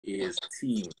is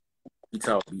Team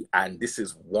Peter Obi, and this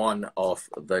is one of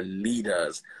the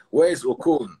leaders. Where is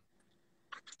Okon?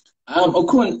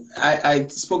 Okon, I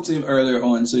spoke to him earlier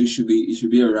on, so he should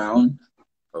be around.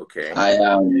 Okay. I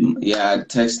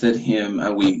texted him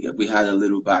and we had a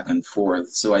little back and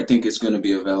forth. So I think it's going to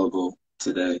be available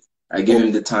today. I gave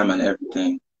him the time and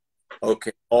everything.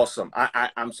 Okay, awesome.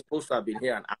 I'm supposed to have been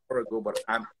here an hour ago, but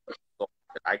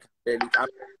I can barely. I'm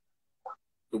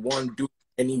the one doing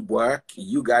any work.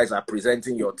 You guys are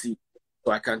presenting your team,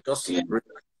 so I can just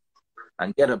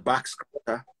and get a back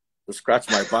scratcher to scratch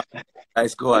my back.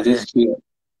 Guys, go ahead.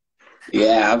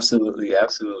 Yeah, absolutely,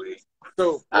 absolutely.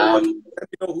 So let me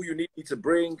know who you need me to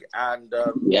bring, and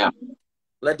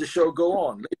let the show go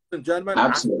on, ladies and gentlemen.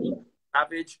 Absolutely.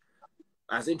 Savage,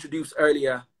 as introduced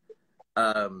earlier,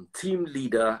 team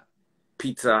leader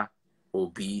Peter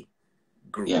Obi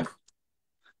Group. Yeah.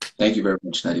 Thank you very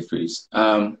much, Daddy Freeze.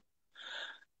 Thank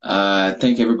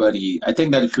everybody. I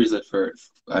thank Daddy Freeze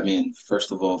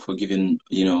first of all, for giving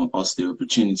us the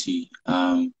opportunity.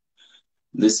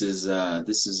 This is a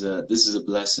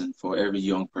blessing for every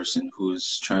young person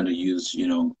who's trying to use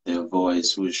their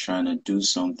voice, who is trying to do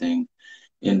something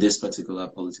in this particular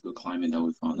political climate that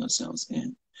we found ourselves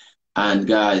in. And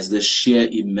guys, the sheer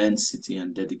immensity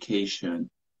and dedication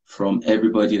from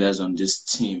everybody that's on this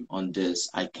team on this,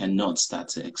 I cannot start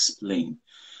to explain.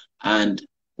 And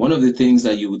one of the things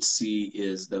that you would see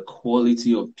is the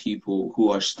quality of people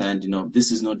who are standing up.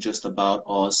 This is not just about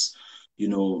us,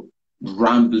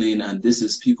 rambling, and this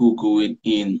is people going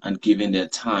in and giving their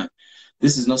time.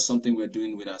 This is not something we're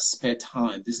doing with our spare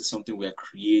time. This is something we're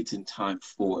creating time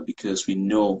for, because we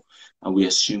know and we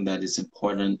assume that it's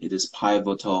important. It is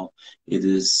pivotal. It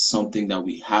is something that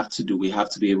we have to do. We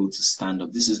have to be able to stand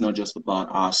up. This is not just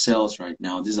about ourselves right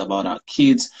now. This is about our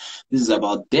kids. This is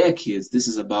about their kids. We are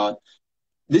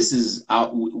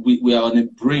on the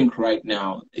brink right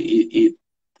now.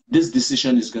 This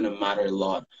decision is going to matter a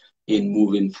lot in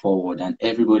moving forward, and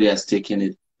everybody has taken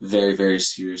it very, very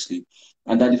seriously.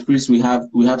 And that is, Chris, we have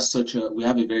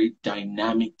a very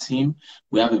dynamic team.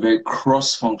 We have a very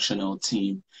cross-functional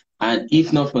team. And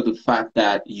if not for the fact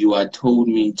that you had told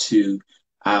me to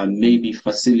maybe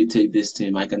facilitate this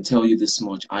team, I can tell you this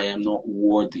much: I am not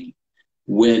worthy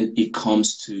when it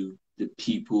comes to the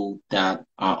people that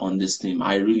are on this team.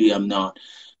 I really am not.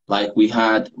 Like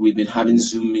we've been having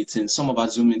Zoom meetings. Some of our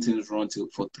Zoom meetings run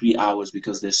for 3 hours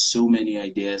because there's so many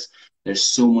ideas. There's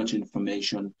so much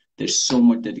information. There's so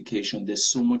much dedication. There's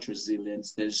so much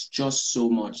resilience. There's just so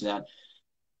much that,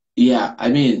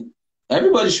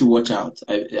 everybody should watch out.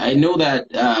 I know that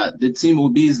the team will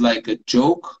be like a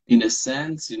joke in a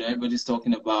sense. Everybody's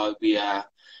talking about we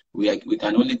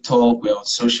can only talk. We're on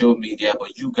social media,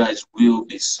 but you guys will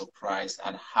be surprised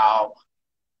at how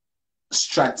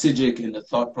strategic in the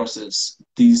thought process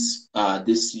these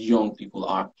young people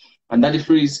are. And that is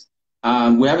freeze.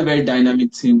 We have a very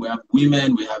dynamic team. We have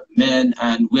women, we have men,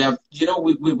 and we have we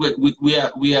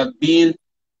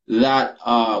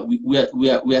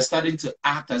are starting to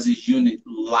act as a unit,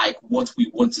 like what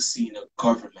we want to see in a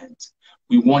government.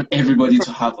 We want everybody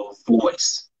to have a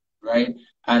voice, right?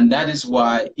 And that is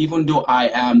why, even though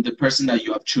I am the person that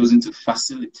you have chosen to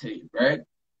facilitate, right?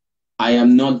 I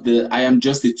am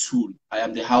just a tool. I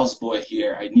am the houseboy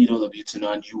here. I need all of you to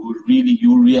know, and you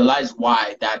realize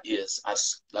why that is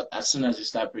as soon as you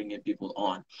start bringing people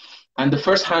on. And the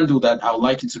first handle that I would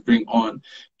like you to bring on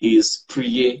is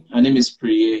Priye. Her name is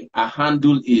Priye. Her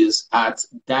handle is at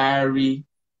Diary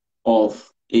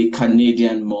of a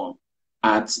Canadian Mom.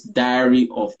 At Diary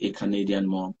of a Canadian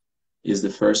Mom is the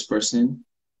first person.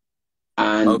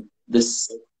 And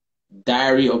this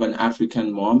Diary of an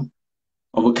African Mom,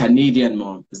 of a Canadian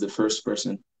Mom, is the first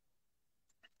person.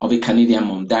 Of a Canadian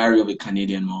Mom, Diary of a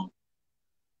Canadian Mom.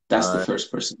 That's the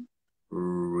first person.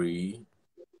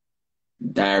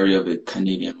 Diary of a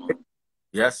Canadian Mom.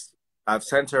 Yes, I've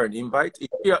sent her an invite. Is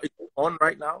she on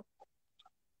right now?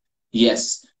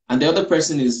 Yes. And the other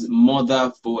person is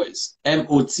Mother Voice.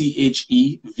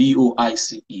 Mothevoice.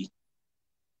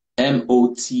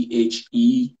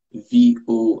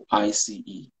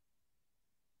 Mothevoice.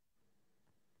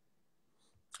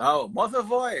 Oh, Mother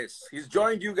Voice. He's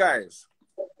joined you guys.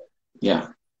 Yeah.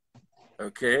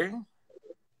 Okay.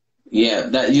 Yeah,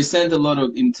 that you sent a lot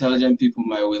of intelligent people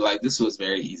my way. Like, this was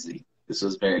very easy. This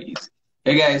was very easy.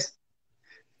 Hey, guys.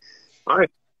 Hi.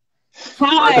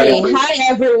 Hi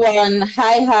everyone.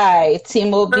 Hi,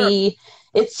 Team Obi.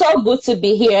 It's so good to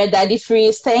be here, Daddy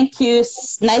Freeze. Thank you.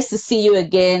 It's nice to see you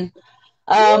again.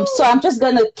 So I'm just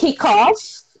gonna kick off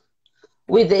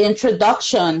with the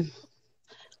introduction.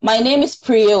 My name is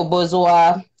Priya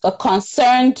Obozua, a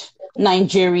concerned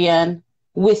Nigerian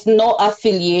with no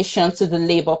affiliation to the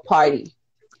Labour Party.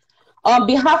 On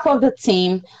behalf of the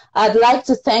team, I'd like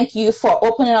to thank you for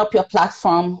opening up your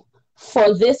platform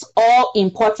for this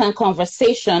all-important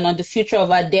conversation on the future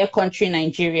of our dear country,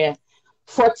 Nigeria.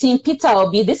 For Team Peter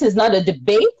Obi, this is not a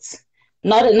debate,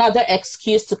 not another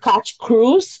excuse to catch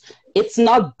cruise. It's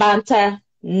not banter,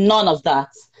 none of that.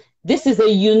 This is a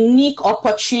unique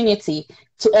opportunity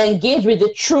to engage with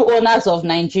the true owners of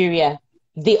Nigeria,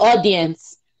 the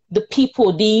audience, the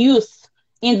people, the youth,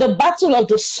 in the battle of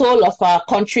the soul of our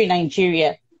country,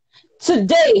 Nigeria.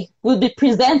 Today, we'll be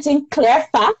presenting clear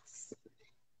facts,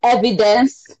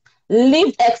 evidence,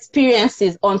 lived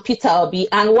experiences on Peter Obi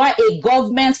and why a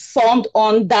government formed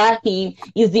under him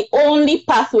is the only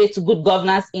pathway to good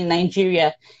governance in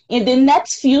Nigeria. In the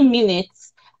next few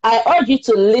minutes, I urge you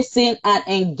to listen and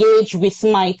engage with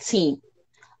my team.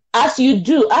 As you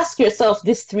do, ask yourself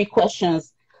these three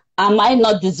questions. Am I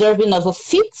not deserving of a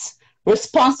fit,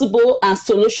 responsible, and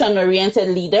solution-oriented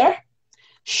leader?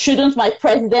 Shouldn't my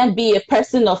president be a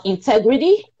person of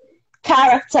integrity,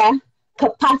 character,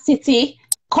 capacity,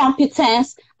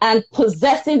 competence, and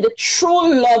possessing the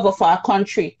true love of our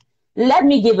country? Let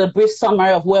me give a brief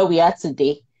summary of where we are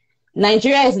today.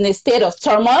 Nigeria is in a state of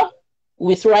turmoil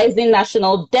with rising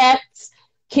national debts,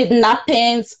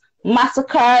 kidnappings,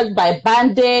 massacres by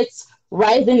bandits,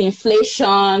 rising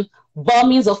inflation,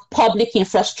 bombings of public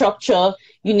infrastructure,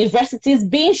 universities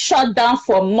being shut down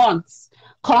for months,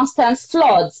 constant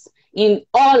floods in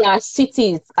all our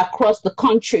cities across the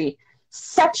country,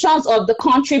 sections of the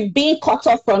country being cut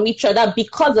off from each other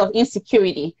because of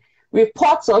insecurity,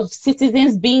 reports of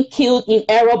citizens being killed in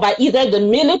error by either the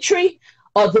military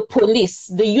or the police,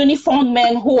 the uniformed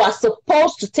men who are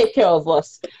supposed to take care of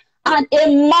us, and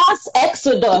a mass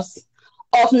exodus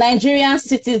of Nigerian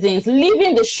citizens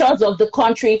leaving the shores of the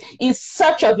country in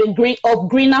search of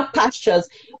greener pastures,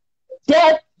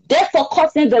 therefore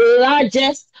causing the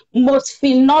largest, most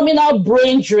phenomenal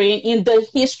brain drain in the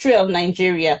history of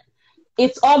Nigeria.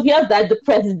 It's obvious that the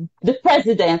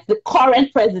president, the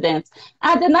current president,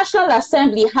 and the National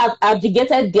Assembly have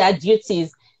abdicated their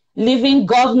duties, leaving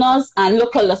governors and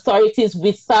local authorities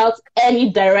without any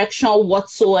direction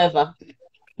whatsoever.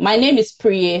 My name is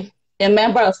Priye, a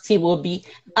member of Team Obi,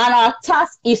 and our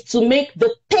task is to make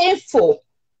the painful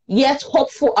yet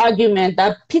hopeful argument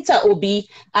that Peter Obi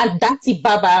and Dati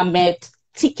Baba Ahmed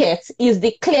ticket is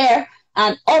the clear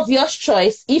and obvious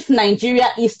choice if Nigeria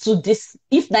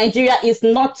is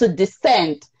not to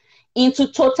descend into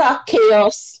total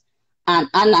chaos and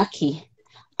anarchy.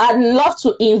 I'd love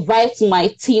to invite my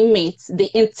teammate, the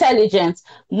intelligent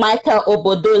Michael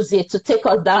Obodozie, to take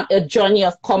us down a journey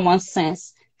of common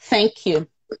sense. Thank you.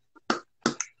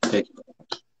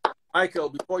 Michael,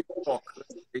 before you talk,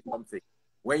 let's say something.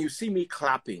 When you see me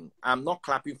clapping, I'm not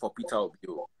clapping for Peter Obi.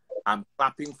 I'm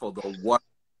clapping for the work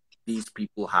these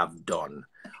people have done.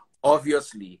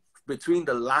 Obviously, between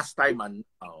the last time and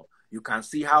now, you can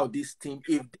see how this team,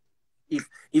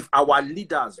 if our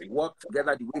leaders work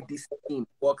together the way this team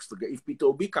works together, if Peter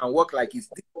Obi can work like his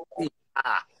team,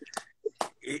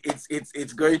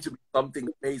 it's going to be something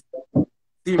amazing.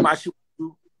 Team Ashu,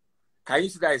 can you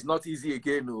see that it's not easy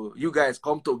again? Oh? You guys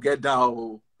come together.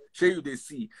 Oh. Show you they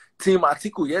see. Team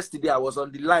Atiku, yesterday I was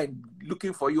on the line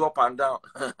looking for you up and down.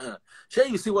 Show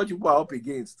you see what you are up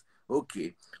against.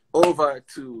 Okay, over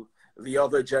to the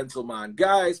other gentleman.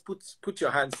 Guys, put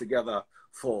your hands together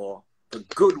for the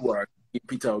good work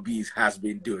Peter Obi has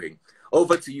been doing.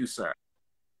 Over to you, sir.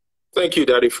 Thank you,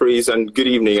 Daddy Freeze, and good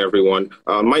evening, everyone.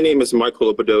 My name is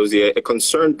Michael Obodozie, a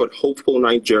concerned but hopeful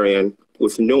Nigerian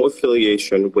with no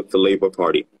affiliation with the Labour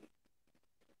Party.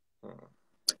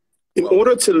 In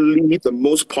order to lead the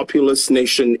most populous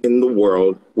nation in the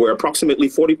world, where approximately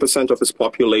 40% of its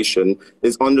population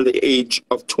is under the age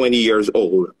of 20 years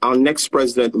old, our next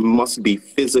president must be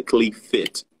physically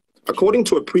fit. According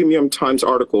to a Premium Times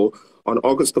article on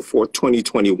August the 4th,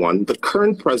 2021, the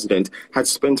current president had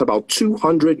spent about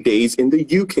 200 days in the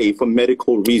UK for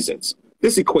medical reasons.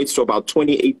 This equates to about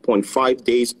 28.5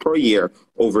 days per year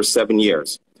over 7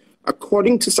 years.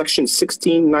 According to Section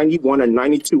 16, 91, and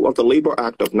 92 of the Labor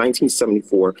Act of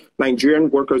 1974,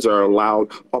 Nigerian workers are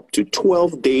allowed up to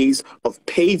 12 days of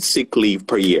paid sick leave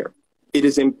per year. It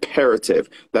is imperative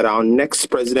that our next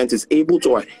president is able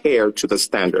to adhere to the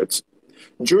standards.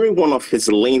 During one of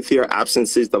his lengthier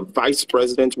absences, the vice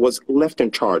president was left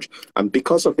in charge, and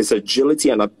because of his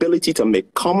agility and ability to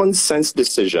make common sense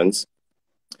decisions,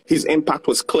 his impact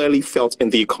was clearly felt in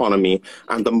the economy,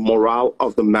 and the morale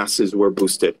of the masses were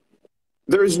boosted.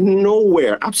 There is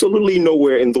nowhere, absolutely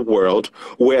nowhere in the world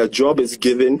where a job is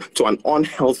given to an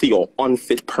unhealthy or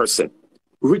unfit person.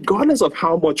 Regardless of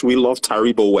how much we love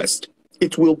Taribo West,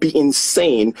 It will be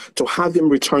insane to have him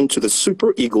return to the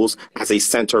Super Eagles as a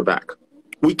center back.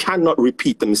 We cannot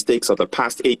repeat the mistakes of the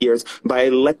past 8 years by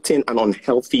electing an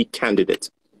unhealthy candidate.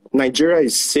 Nigeria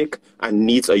is sick and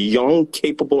needs a young,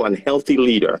 capable, and healthy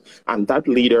leader, and that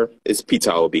leader is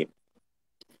Peter Obi.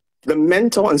 The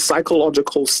mental and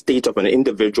psychological state of an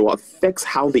individual affects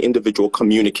how the individual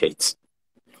communicates.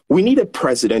 We need a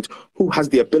president who has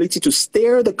the ability to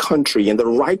steer the country in the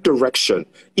right direction,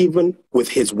 even with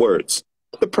his words.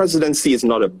 The presidency is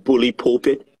not a bully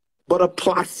pulpit, but a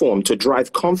platform to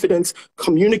drive confidence,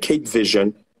 communicate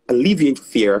vision, alleviate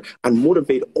fear, and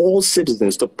motivate all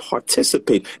citizens to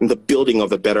participate in the building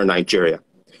of a better Nigeria.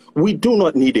 We do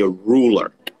not need a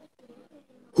ruler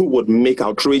who would make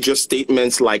outrageous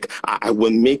statements like, I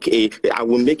will make a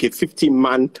 50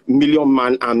 million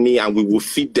man army and we will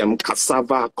feed them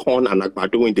cassava, corn, and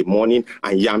agbado in the morning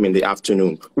and yam in the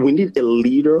afternoon. We need a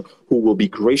leader who will be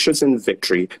gracious in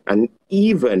victory and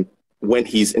even when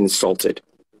he's insulted.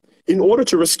 In order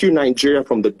to rescue Nigeria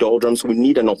from the doldrums, we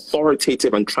need an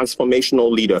authoritative and transformational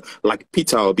leader like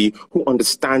Peter Obi, who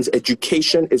understands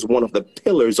education is one of the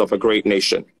pillars of a great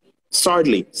nation.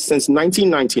 Sadly, since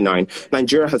 1999,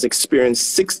 Nigeria has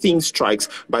experienced 16 strikes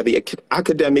by the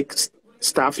Academic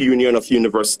Staff Union of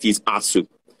Universities, ASU,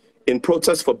 in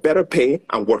protest for better pay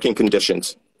and working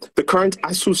conditions. The current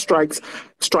ASU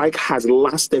strike has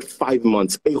lasted 5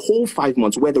 months, a whole 5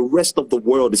 months, where the rest of the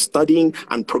world is studying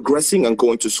and progressing and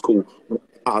going to school.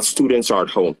 Our students are at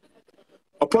home.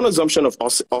 Upon assumption of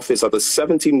office as the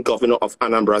 17th governor of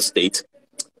Anambra State,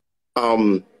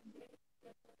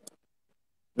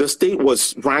 the state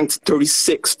was ranked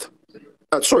 26th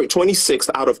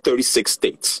out of 36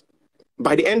 states.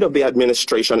 By the end of the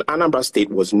administration, Anambra State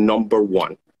was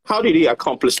 #1. How did he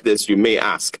accomplish this, you may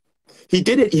ask? He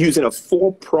did it using a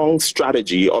four-pronged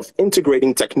strategy of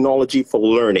integrating technology for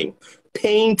learning,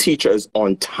 paying teachers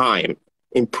on time,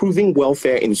 improving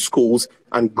welfare in schools,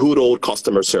 and good old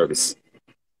customer service.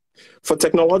 For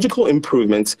technological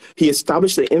improvements, he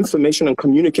established the Information and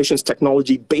Communications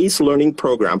Technology-based learning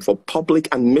program for public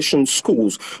and mission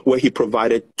schools, where he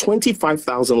provided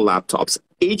 25,000 laptops,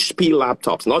 HP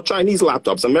laptops, not Chinese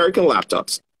laptops, American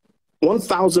laptops,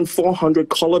 1,400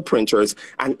 color printers,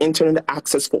 and internet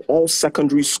access for all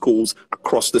secondary schools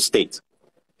across the state.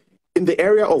 In the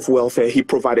area of welfare, he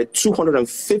provided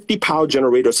 250 power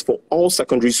generators for all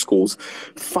secondary schools,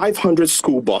 500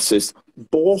 school buses,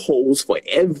 boreholes for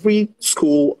every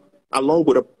school, along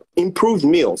with improved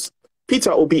meals.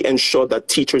 Peter Obi ensured that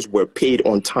teachers were paid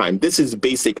on time. This is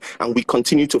basic, and we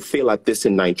continue to fail at this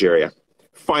in Nigeria.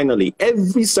 Finally,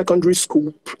 every secondary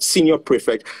school senior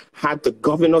prefect had the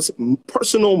governor's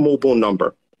personal mobile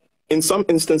number. In some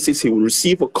instances, he will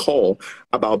receive a call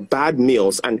about bad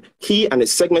meals, and he and a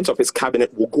segment of his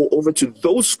cabinet will go over to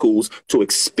those schools to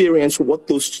experience what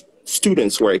those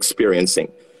students were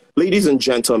experiencing. Ladies and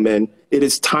gentlemen, it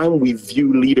is time we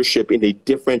view leadership in a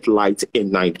different light in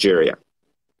Nigeria.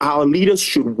 Our leaders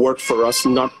should work for us,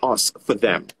 not us for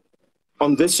them.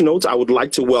 On this note, I would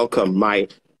like to welcome my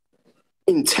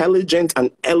intelligent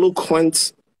and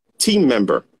eloquent team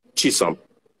member, Chisom.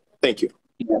 Thank you.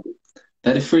 Yeah.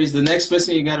 That is freeze. The next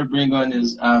person you got to bring on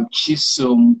is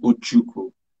Chisom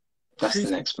Ojukwu. That's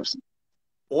the next person.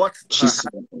 What's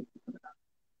Chisom?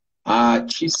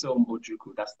 Chisom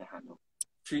Ojukwu. That's the handle.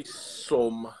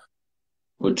 Chisom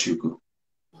Ojukwu.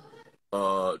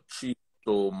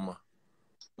 Chisom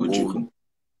Ojukwu.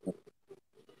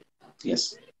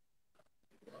 Yes.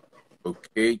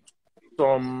 Okay.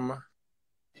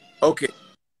 Okay.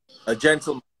 A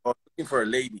gentleman. Oh, looking for a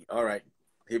lady. All right.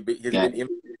 He's been.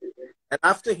 And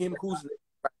after him, who's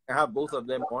next? I have both of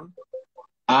them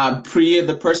on. Priya,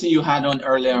 the person you had on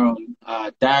earlier on,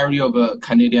 Diary of a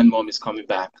Canadian Mom is coming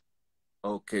back.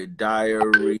 Okay,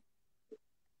 Diary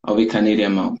of a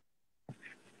Canadian Mom.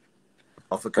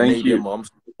 Of a Canadian Mom.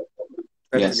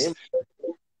 Yes.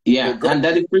 Yeah, and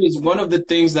that is one of the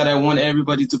things that I want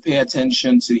everybody to pay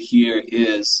attention to here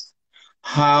is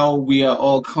how we are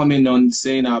all coming on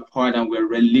saying our part and we're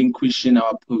relinquishing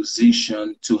our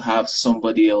position to have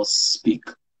somebody else speak.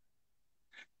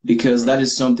 Because that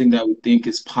is something that we think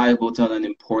is pivotal and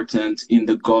important in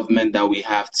the government that we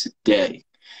have today.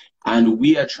 And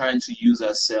we are trying to use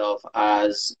ourselves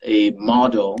as a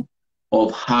model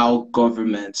of how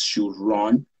governments should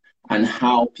run and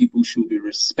how people should be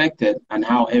respected and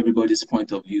how everybody's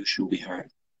point of view should be heard.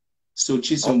 So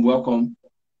Chisom, welcome.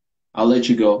 I'll let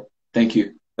you go. Thank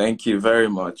you. Thank you very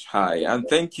much. Hi, and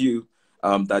thank you,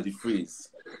 Daddy Freeze,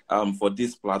 for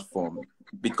this platform.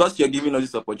 Because you're giving us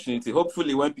this opportunity,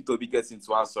 hopefully when Peter Obi gets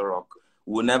into Aso Rock,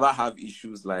 we'll never have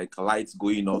issues like lights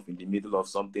going off in the middle of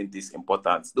something this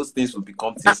important. Those things will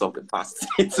become things of the past.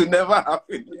 It will never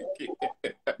happen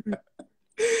again.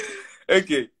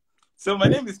 Okay. So my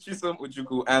name is Chisom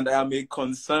Ojukwu, and I am a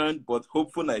concerned but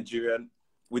hopeful Nigerian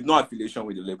with no affiliation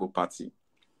with the Labour Party.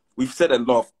 We've said a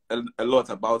lot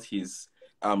about his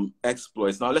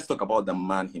exploits. Now let's talk about the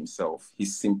man himself,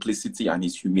 his simplicity and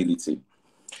his humility.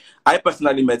 I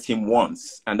personally met him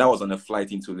once, and that was on a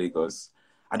flight into Lagos.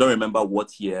 I don't remember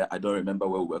what year, I don't remember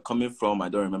where we were coming from, I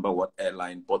don't remember what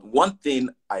airline, but one thing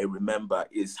I remember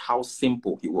is how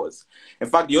simple he was. In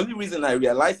fact, the only reason I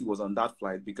realized he was on that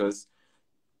flight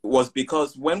was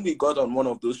because when we got on one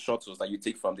of those shuttles that you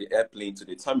take from the airplane to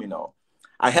the terminal,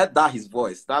 I heard his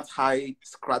voice, that high,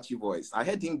 scratchy voice. I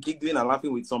heard him giggling and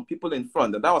laughing with some people in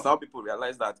front, and that was how people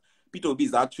realized that Peter Obi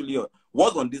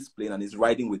was on this plane and is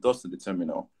riding with us to the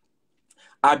terminal.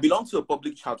 I belong to a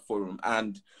public chat forum,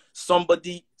 and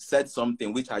somebody said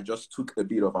something which I just took a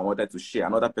bit of and wanted to share,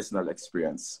 another personal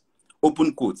experience.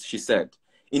 Open quotes, she said,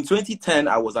 "In 2010,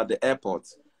 I was at the airport,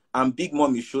 and Big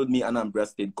Mommy showed me Anambra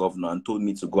State Governor and told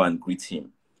me to go and greet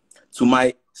him. To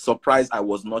my surprise, I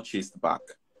was not chased back.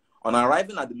 On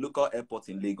arriving at the local airport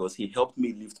in Lagos, he helped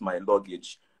me lift my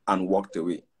luggage and walked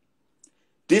away."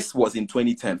 This was in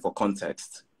 2010, for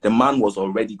context. The man was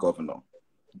already governor.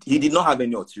 He did not have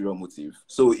any ulterior motive.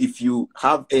 So if you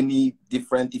have any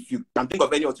different, if you can think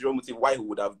of any ulterior motive why he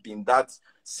would have been that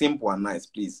simple and nice,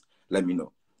 please let me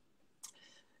know.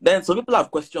 Then some people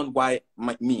have questioned why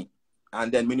me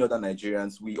and then many other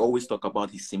Nigerians, we always talk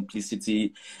about his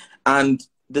simplicity. And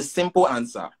the simple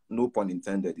answer, no pun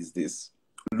intended, is this: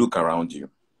 look around you.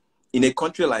 In a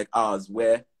country like ours,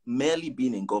 where merely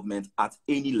being in government at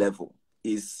any level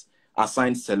is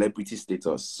assigned celebrity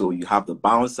status, so you have the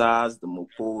bouncers, the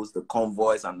mopos, the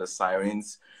convoys, and the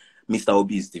sirens, Mr.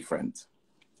 Obi is different.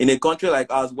 In a country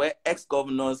like ours, where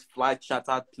ex-governors fly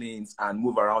chartered planes and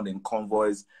move around in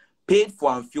convoys, paid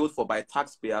for and fueled for by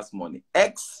taxpayers' money,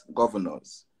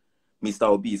 ex-governors, Mr.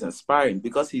 Obi is inspiring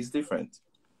because he's different.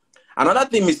 Another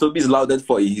thing Mr. Obi is lauded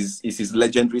for is his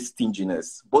legendary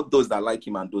stinginess. Both those that like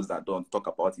him and those that don't talk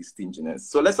about his stinginess.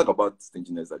 So let's talk about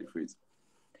stinginess at the phrase.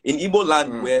 In Igbo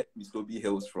land, where Mr. Obi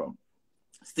hails from,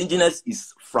 stinginess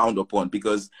is frowned upon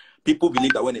because people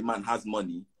believe that when a man has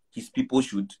money, his people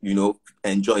should,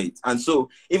 enjoy it. And so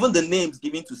even the names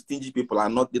given to stingy people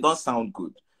they don't sound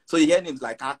good. So you hear names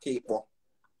like Akepo,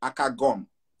 Akagom,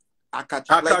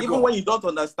 Akacha. Like even when you don't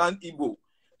understand Igbo,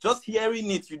 just hearing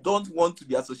it, you don't want to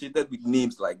be associated with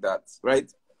names like that,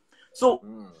 right? So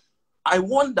I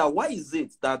wonder, why is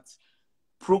it that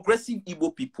progressive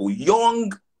Igbo people,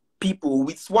 young people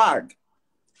with swag,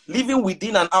 living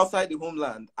within and outside the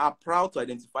homeland, are proud to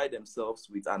identify themselves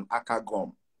with an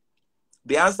Akagom?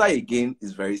 The answer again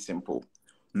is very simple.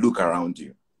 Look around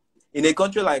you. In a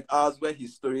country like ours, where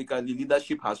historically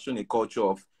leadership has shown a culture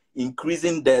of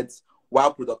increasing debt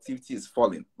while productivity is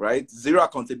falling, right? Zero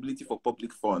accountability for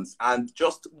public funds and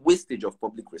just wastage of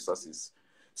public resources,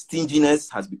 stinginess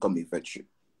has become a virtue.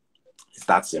 It's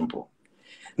that simple.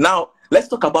 Now, let's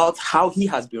talk about how he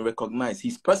has been recognized.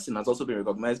 His person has also been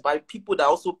recognized by people that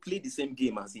also play the same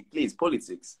game as he plays,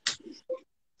 politics.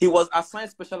 He was assigned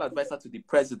special advisor to the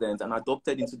president and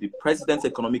adopted into the president's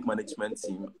economic management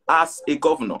team as a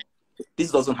governor.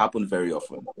 This doesn't happen very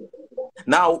often.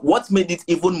 Now, what made it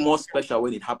even more special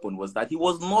when it happened was that he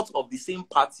was not of the same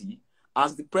party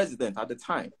as the president at the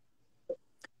time.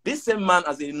 This same man,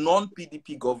 as a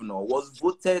non-PDP governor, was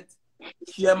voted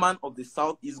chairman of the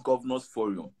Southeast Governors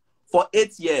Forum for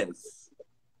 8 years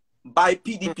by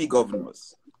PDP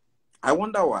governors. I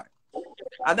wonder why.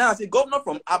 And then as a governor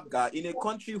from Abga, in a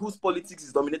country whose politics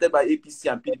is dominated by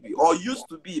APC and PDP, or used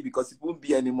to be because it won't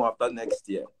be anymore after next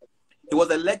year, he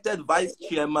was elected vice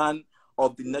chairman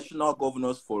of the National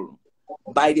Governors Forum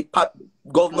by the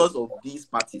governors of these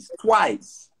parties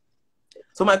twice.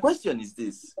 So my question is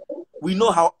this: we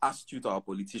know how astute our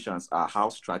politicians are, how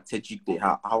strategic they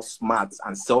are, how smart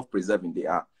and self-preserving they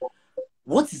are.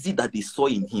 What is it that they saw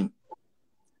in him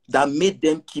that made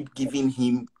them keep giving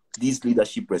him these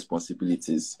leadership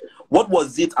responsibilities? What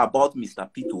was it about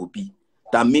Mr. Peter Obi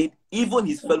that made even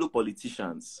his fellow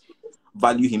politicians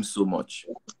value him so much?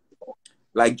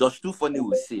 Like Josh Tufoni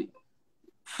will say,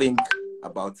 think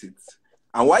about it.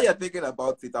 And while you're thinking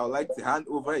about it, I would like to hand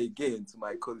over again to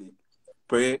my colleague,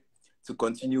 Pray, to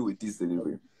continue with this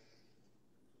delivery.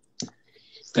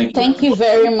 Thank you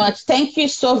very much. Thank you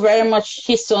so very much,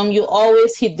 Chisom. You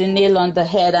always hit the nail on the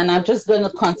head, and I'm just going to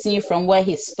continue from where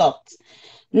he stopped.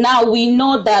 Now we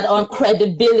know that on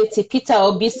credibility, Peter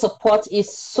Obi's support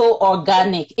is so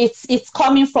organic. It's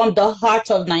coming from the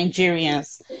heart of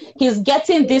Nigerians. He's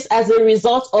getting this as a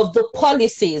result of the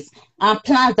policies and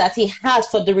plans that he has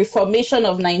for the reformation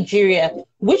of Nigeria,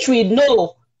 which we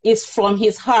know is from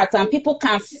his heart, and people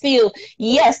can feel,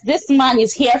 yes, this man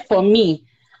is here for me.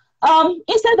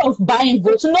 Instead of buying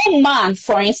votes, no man,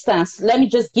 for instance, let me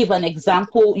just give an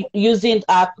example using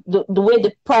the way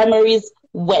the primaries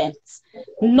went.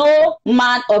 No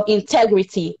man of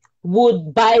integrity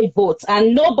would buy votes,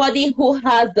 and nobody who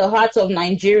has the heart of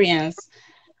Nigerians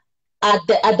at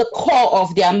the core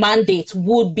of their mandate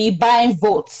would be buying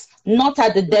votes, not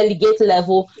at the delegate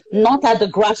level, not at the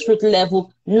grassroots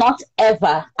level, not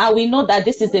ever. And we know that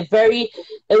this is a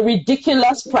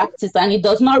ridiculous practice, and it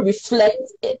does not reflect,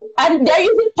 and they're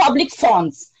using public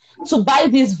funds to buy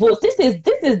these votes. This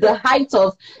is the height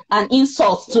of an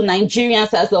insult to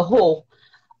Nigerians as a whole.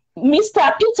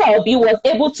 Mr. Peter Obi was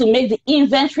able to make the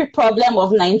inventory problem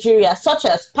of Nigeria, such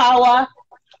as power,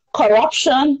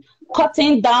 corruption,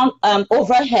 cutting down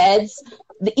overheads,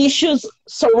 the issues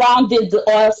surrounding the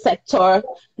oil sector,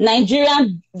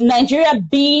 Nigeria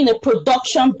being a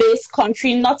production-based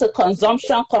country, not a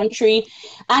consumption country,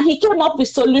 and he came up with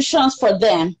solutions for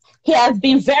them. He has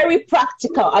been very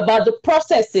practical about the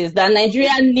processes that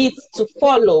Nigeria needs to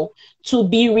follow to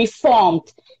be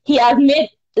reformed. He has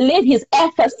laid his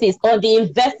emphasis on the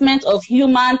investment of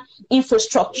human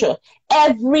infrastructure.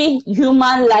 Every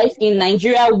human life in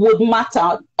Nigeria would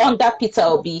matter under Peter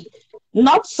Obi.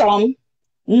 Not some,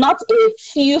 not a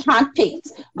few handpicked,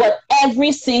 but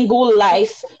every single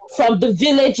life from the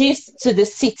villages to the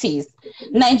cities.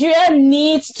 Nigeria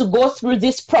needs to go through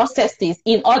these processes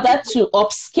in order to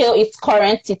upscale its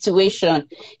current situation.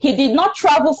 He did not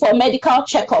travel for medical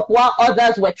checkup while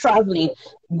others were traveling,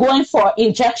 going for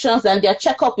injections and their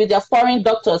checkup with their foreign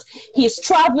doctors. He's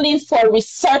traveling for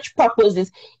research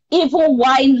purposes, even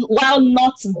while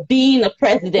not being a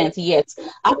president yet.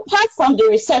 Apart from the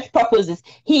research purposes,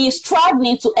 he is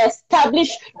traveling to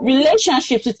establish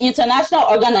relationships with international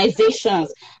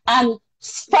organizations and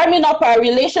firming up our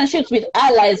relationships with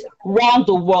allies around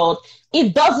the world.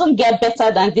 It doesn't get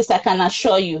better than this, I can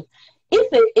assure you.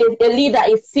 If a leader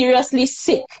is seriously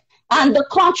sick and the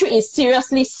country is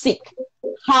seriously sick,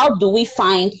 how do we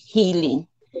find healing?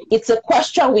 It's a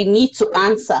question we need to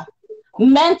answer.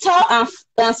 Mental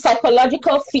and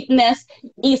psychological fitness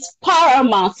is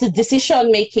paramount to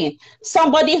decision making.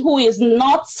 Somebody who is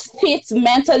not fit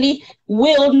mentally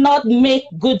will not make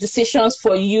good decisions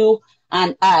for you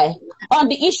and I. On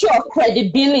the issue of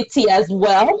credibility as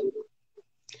well,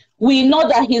 we know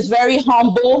that he's very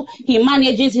humble, he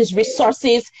manages his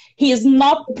resources, he is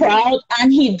not proud,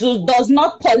 and he does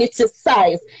not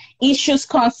politicize issues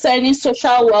concerning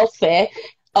social welfare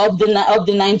of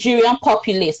the Nigerian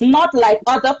populace, not like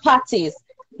other parties,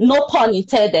 no pun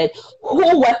intended,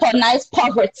 who weaponize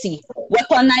poverty,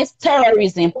 weaponize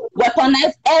terrorism,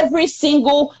 weaponize every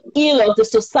single ill of the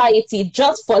society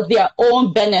just for their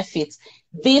own benefit.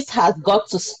 This has got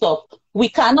to stop. We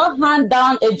cannot hand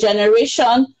down a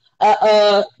generation,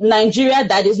 Nigeria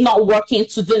that is not working,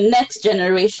 to the next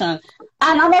generation.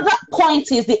 And another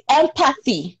point is the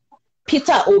empathy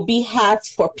Peter Obi has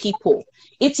for people.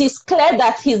 It is clear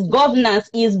that his governance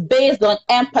is based on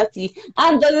empathy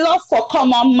and the love for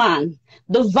common man,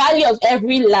 the value of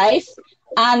every life,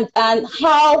 and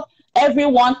how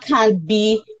everyone can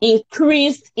be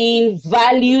increased in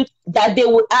value that they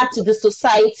will add to the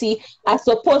society, as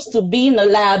opposed to being a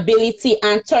liability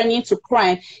and turning to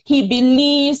crime. He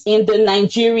believes in the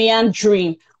Nigerian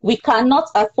dream. We cannot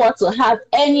afford to have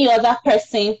any other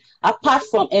person apart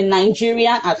from a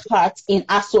Nigerian at heart in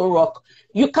Aso Rock.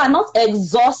 You cannot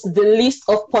exhaust the list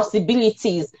of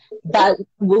possibilities that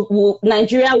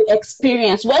Nigeria will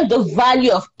experience when the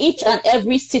value of each and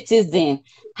every citizen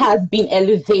has been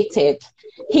elevated.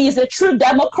 He is a true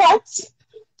Democrat,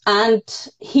 and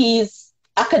his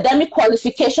academic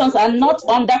qualifications are not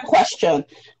under question.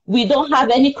 We don't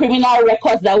have any criminal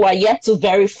records that were yet to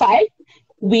verify.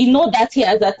 We know that he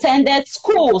has attended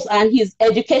schools and his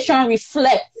education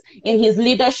reflects in his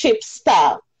leadership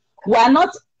style. We're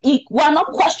not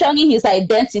questioning his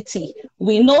identity.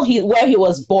 We know where he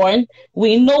was born.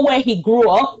 We know where he grew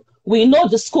up. We know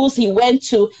the schools he went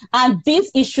to. And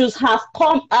these issues have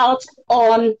come out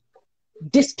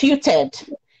undisputed.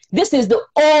 This is the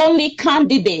only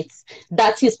candidate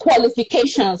that his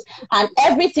qualifications and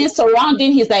everything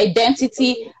surrounding his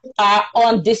identity are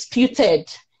undisputed.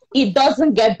 It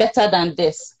doesn't get better than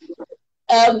this.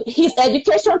 His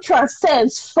education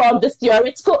transcends from the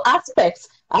theoretical aspects,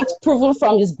 as proven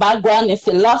from his background in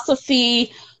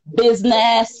philosophy,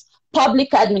 business,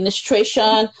 public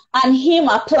administration, and him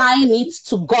applying it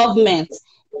to government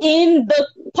in the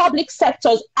public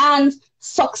sectors and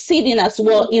succeeding as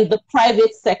well in the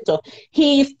private sector.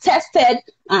 He is tested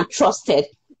and trusted.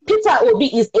 Peter Obi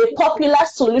is a popular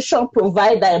solution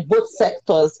provider in both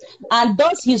sectors and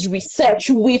does his research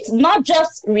with not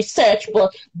just research,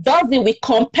 but does it with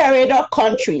comparator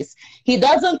countries. He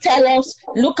doesn't tell us,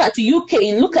 look at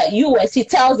UK, look at US. He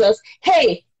tells us,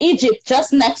 hey, Egypt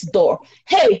just next door.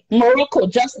 Hey, Morocco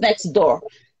just next door.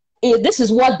 This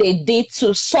is what they did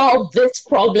to solve this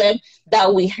problem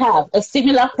that we have, a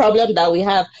similar problem that we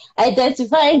have,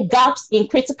 identifying gaps in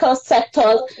critical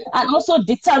sectors and also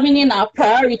determining our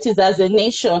priorities as a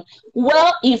nation.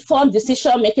 Well-informed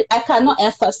decision-making, I cannot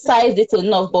emphasize it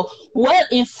enough, but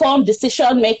well-informed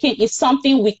decision-making is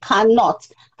something we cannot,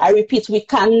 I repeat, we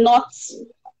cannot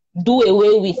do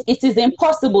away with. It is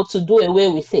impossible to do away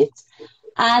with it.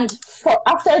 And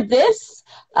after this,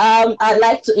 I'd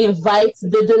like to invite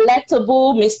the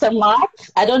delectable Mr. Mark.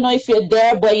 I don't know if you're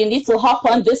there, but you need to hop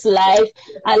on this live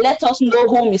and let us know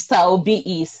who Mr.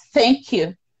 Obi is. Thank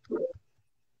you.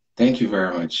 Thank you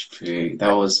very much, Priya.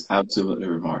 That was absolutely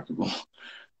remarkable.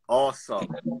 Awesome.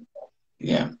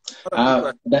 Yeah.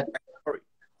 Hold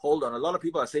on. A lot of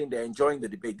people are saying they're enjoying the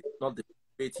debate. It's not the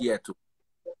debate yet.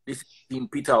 This is Team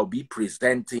Peter will be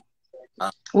presenting.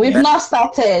 We've not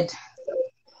started.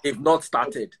 They've not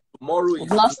started. Tomorrow is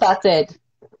not started.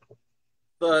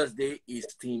 Thursday is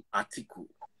Team Atiku.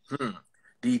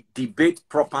 The debate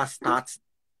proper starts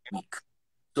next week.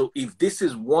 So if this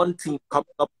is one team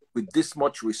coming up with this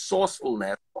much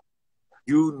resourcefulness,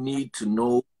 you need to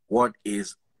know what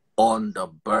is on the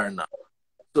burner.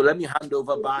 So let me hand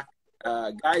over back.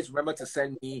 Guys, remember to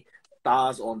send me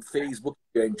stars on Facebook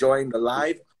if you're enjoying the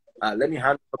live. Let me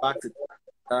hand over back to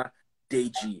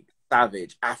Deji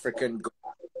Savage, Africangod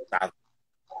Savage.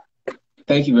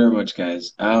 Thank you very much,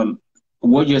 guys.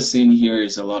 What you're seeing here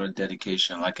is a lot of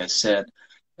dedication. Like I said,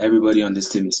 everybody on this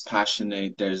team is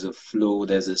passionate. There's a flow,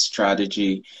 there's a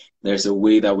strategy, there's a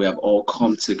way that we have all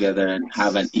come together and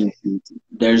have an input.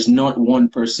 There's not one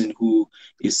person who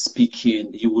is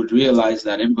speaking. You would realize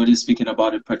that everybody's speaking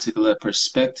about a particular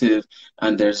perspective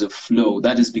and there's a flow.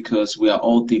 That is because we are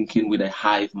all thinking with a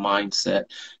hive mindset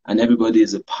and everybody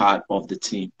is a part of the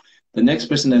team. The next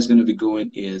person that's going to be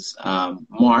going is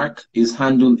Mark. His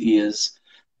handle is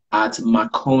at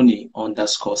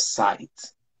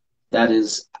Macony_site. That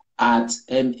is at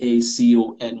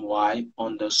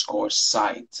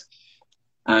MACONY_site.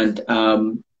 And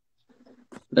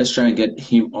let's try and get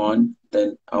him on.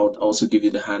 Then I'll also give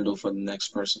you the handle for the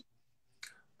next person.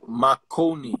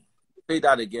 Macony. Say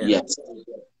that again. Yes.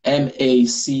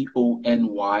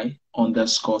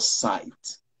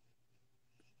 MACONY_site.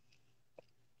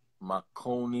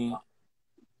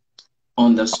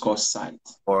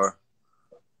 Macony_site. Or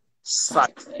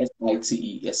site. SITE,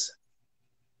 yes.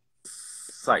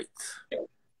 Site.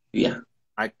 Yeah.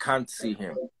 I can't see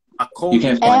him. You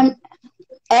can find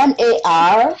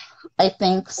MAR, I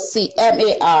think.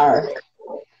 MAR.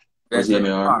 There's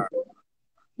MAR.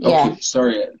 Yeah. Okay,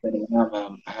 sorry,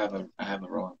 I have a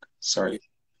wrong. Sorry.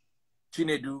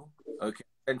 Chinedu. Okay,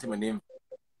 send him a name.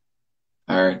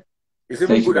 All right.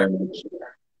 Thank you very much.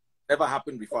 Never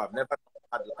happened before. I've never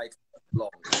had light long.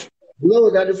 Hello,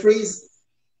 Dr. Freeze.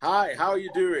 Hi, how are you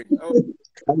doing? Oh.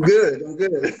 I'm good.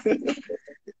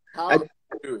 How are you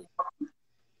doing?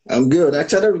 I'm good. I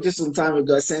chatted with you some time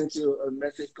ago. I sent you a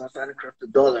message concerning crypto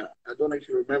dollar. I don't know if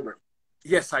you remember.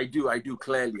 Yes, I do. I do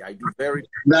clearly. I do very.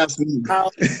 That's me. How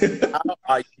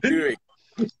are you doing?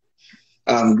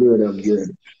 I'm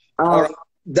good. Right.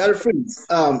 Dr. Freeze,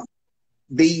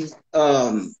 the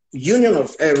union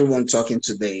of everyone talking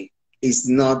today is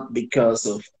not because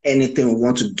of anything we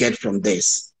want to get from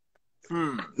this.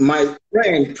 My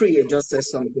friend Priya just said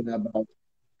something about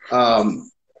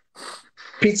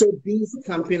Peter B's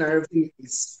campaign and everything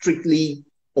is strictly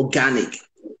organic.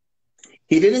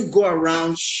 He didn't go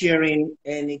around sharing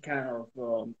any kind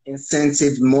of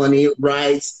incentive money,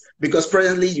 rights, because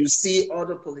presently you see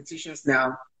other politicians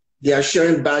now, they are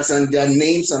sharing bags and their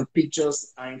names and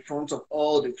pictures are in front of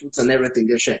all the fruits and everything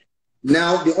they share.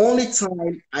 Now, the only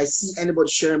time I see anybody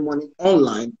sharing money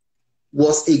online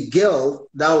was a girl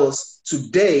that was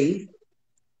today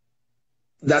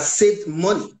that saved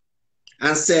money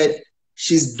and said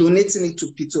she's donating it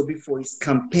to Peter B for his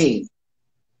campaign.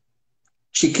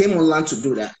 She came online to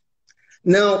do that.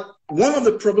 Now, one of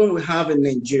the problems we have in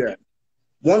Nigeria,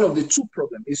 one of the two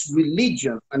problems is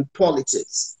religion and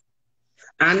politics.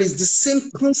 And it's the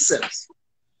same concept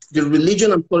the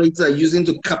religion and politics are using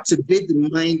to captivate the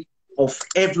mind of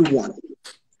everyone.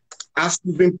 As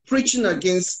we've been preaching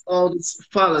against all these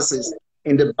fallacies,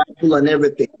 in the Bible and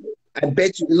everything. I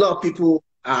bet you a lot of people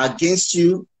are against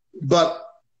you, but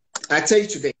I tell you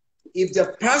today, if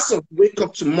the pastor wake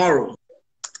up tomorrow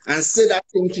and say that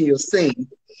same thing you're saying,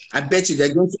 I bet you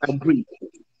they're going to agree.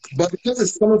 But because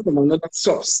it's coming from another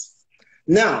source.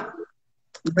 Now,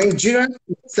 Nigeria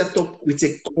is set up with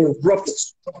a corrupt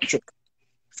structure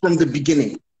from the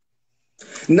beginning.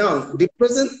 Now, the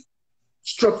present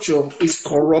structure is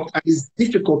corrupt and is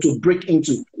difficult to break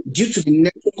into due to the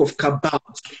network of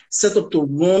cabals set up to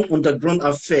run underground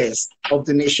affairs of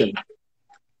the nation.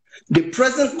 The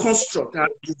present construct has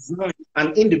designed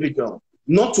an individual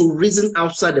not to reason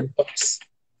outside the box,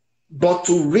 but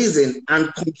to reason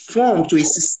and conform to a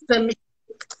systemic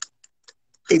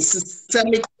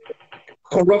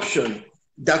corruption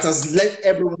that has led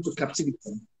everyone to captivity.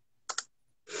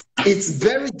 It's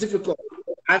very difficult.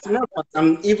 As a matter of fact,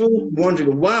 I'm even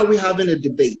wondering, why are we having a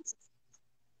debate?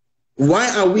 Why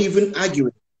are we even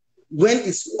arguing when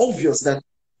it's obvious that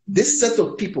this set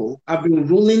of people have been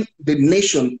ruling the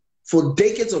nation for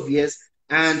decades of years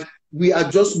and we are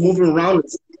just moving around in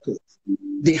circles?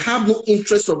 They have no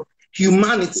interest of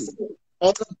humanity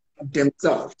other than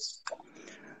themselves.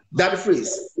 That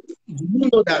phrase, do you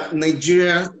know that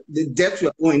Nigeria, the debt we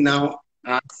are going now,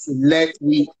 has led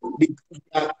we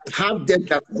have debt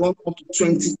that runs up to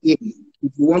 20 years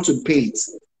if we want to pay it.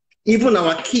 Even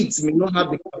our kids may not have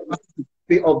the capacity to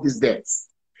pay off these debts.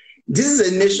 This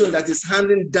is a nation that is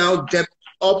handing down debt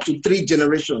up to 3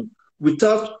 generations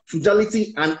without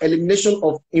frugality and elimination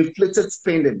of inflated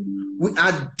spending. We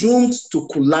are doomed to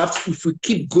collapse if we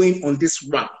keep going on this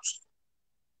route.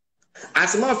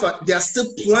 As a matter of fact, they are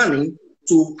still planning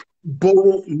to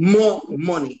borrow more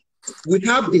money. We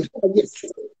have the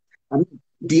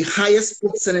highest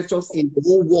paid senators in the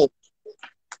whole world.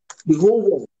 The whole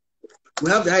world.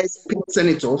 We have the highest paid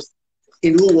senators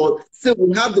in the whole world. So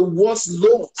we have the worst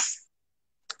laws,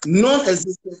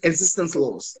 non-existent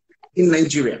laws in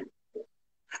Nigeria.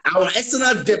 Our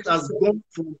external debt has gone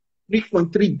from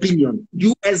 3.3 billion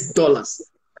US dollars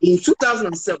in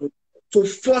 2007 to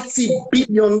 $40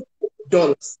 billion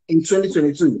in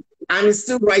 2022, and it's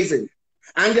still rising.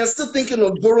 And they're still thinking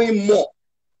of borrowing more.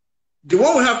 The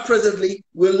one we have presently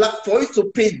will last, for it to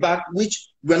pay back, which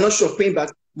we're not sure paying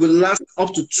back, will last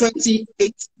up to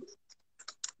 28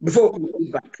 before we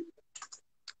pay back.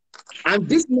 And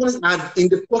these monies are in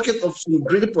the pocket of some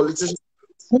greedy politicians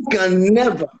who can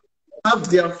never have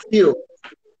their fill,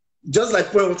 just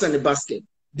like pouring water in a basket.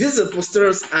 This is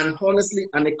preposterous and honestly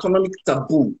an economic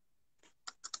taboo.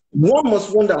 One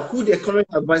must wonder who the economic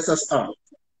advisors are.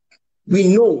 We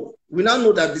now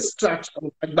know that the structure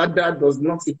of Agbada does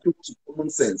not equate to common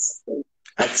sense.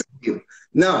 I tell you.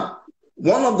 Now,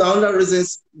 one of the other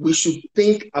reasons we should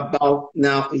think about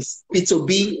now is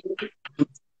P2B,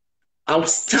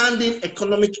 outstanding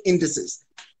economic indices.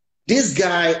 This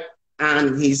guy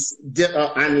and his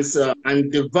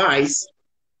device,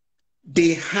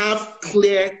 they have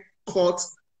clear-cut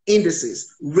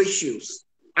indices, ratios,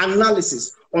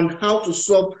 analysis on how to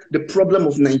solve the problem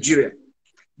of Nigeria.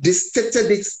 They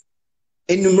stated it,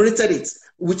 enumerated it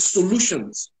with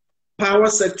solutions, power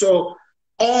sector,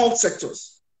 all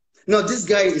sectors. Now, this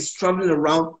guy is traveling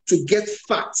around to get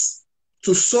facts,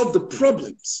 to solve the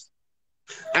problems.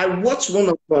 I watched one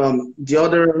of the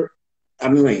other,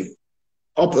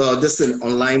 this thing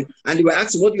online, and they were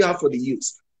asking, what do you have for the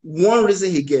youth? One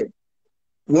reason he gave,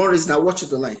 one reason, I watched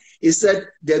it online, he said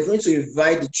they're going to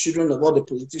invite the children of all the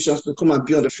politicians to come and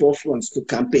be on the forefront to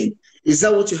campaign. Is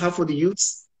that what you have for the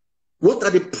youth? What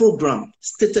are the programs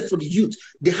stated for the youth?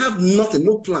 They have nothing,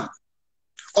 no plan.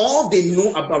 All they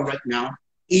know about right now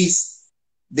is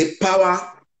the power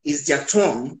is their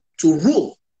turn to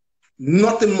rule.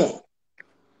 Nothing more.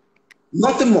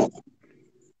 Nothing more.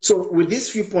 So with these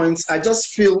few points, I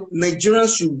just feel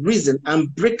Nigerians should reason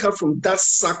and break out from that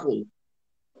circle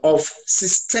of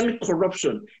systemic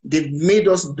corruption. They've made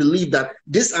us believe that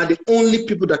these are the only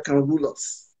people that can rule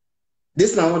us.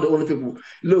 These are not the only people.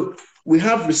 Look, we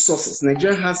have resources.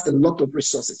 Nigeria has a lot of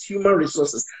resources, human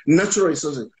resources, natural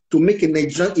resources, to make a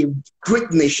Nigeria a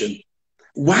great nation.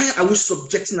 Why are we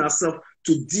subjecting ourselves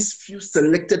to these few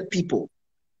selected people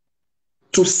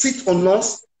to sit on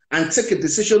us and take a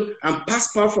decision and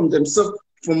pass power from themselves,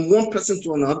 from one person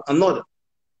to another?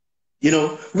 You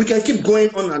know, we can keep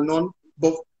going on and on,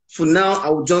 but for now, I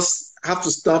will just have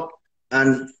to stop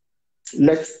and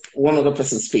let one other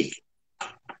person speak.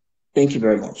 Thank you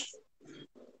very much.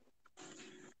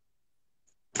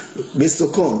 Mr.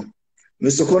 Okon.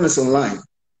 Mr. Okon is online.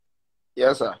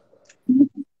 Yes, sir.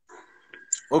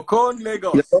 Okon,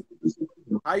 Lagos. Yes.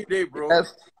 How you doing, bro?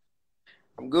 Yes.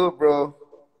 I'm good, bro.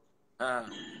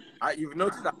 You've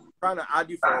noticed that I'm trying to add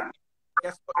you for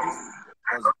guess what this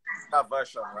was that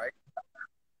version, right?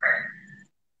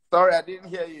 Sorry, I didn't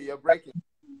hear you. You're breaking.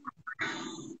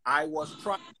 I was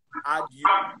trying to add you.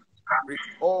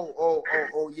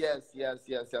 Oh, yes.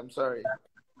 I'm sorry.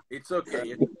 It's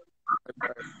okay.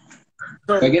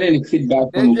 So, if I get any feedback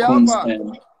from Okon's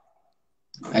end,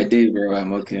 I did, bro.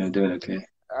 I'm okay. I'm doing okay.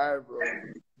 All right, bro.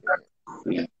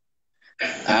 Yeah.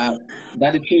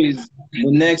 That is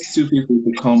the next two people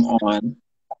to come on.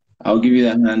 I'll give you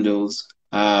the handles.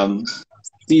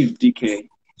 Steve DK.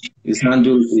 His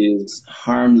handle is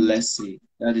Harmlessy.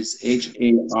 That is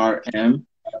HARMLESSY.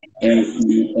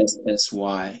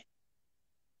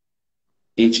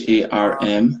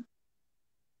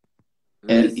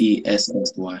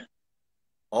 HARMLESSY.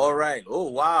 All right.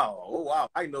 Oh wow.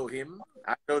 I know him.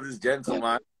 I know this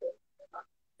gentleman. Yeah.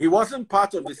 He wasn't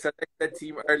part of the selected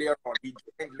team earlier on. He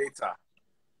joined later.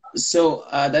 So,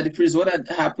 Daddy Priest, what had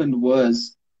happened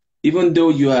was, even though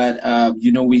you had,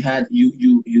 we had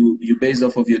you based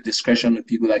off of your discretion with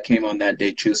people that came on that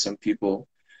day, choose some people.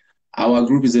 Our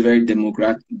group is a very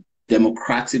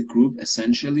democratic group,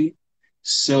 essentially.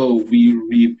 So we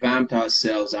revamped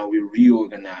ourselves and we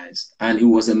reorganized. And it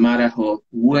was a matter of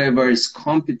whoever is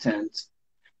competent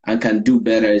and can do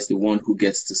better is the one who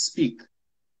gets to speak,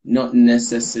 not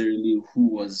necessarily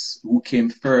who came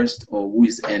first or who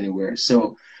is anywhere.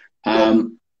 So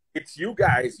it's you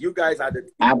guys. You guys are the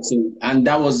team. Absolutely, and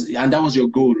that was your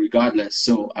goal, regardless.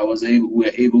 So we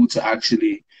were able to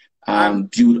actually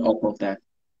build up of that.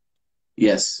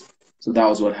 Yes, so that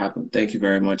was what happened. Thank you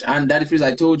very much. And Daddy Freeze,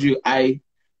 I told you I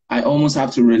almost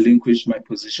have to relinquish my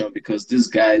position because these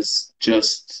guys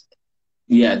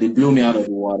they blew me out of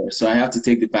the water. So I have to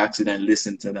take the backseat and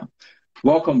listen to them.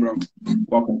 Welcome, bro.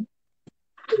 Welcome.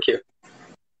 Thank you.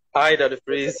 Hi, Daddy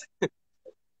Freeze.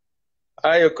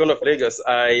 Hi, Okon of Lagos.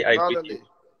 I greet you.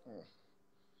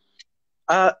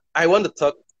 I want to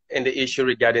talk in the issue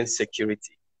regarding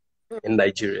security in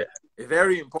Nigeria.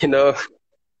 Very important. You know,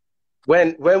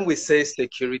 when we say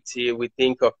security, we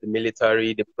think of the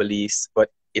military, the police,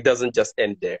 but it doesn't just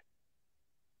end there.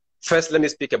 First, let me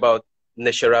speak about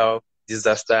natural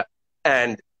disaster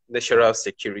and natural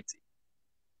security.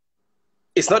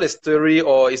 It's not a story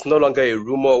or it's no longer a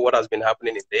rumor of what has been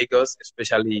happening in Lagos,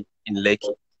 especially in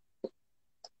Lekki.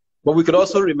 But we could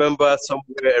also remember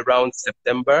somewhere around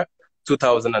September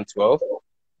 2012,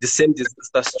 the same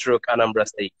disaster struck Anambra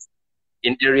State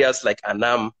in areas like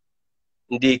Anam,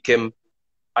 Ndikem,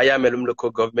 Ayamelum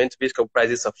local government, which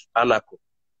comprises of Anako,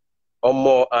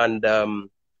 Omo, and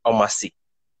Omasi,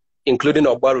 including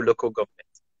Ogbaru local government.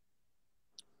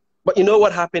 But you know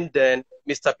what happened then?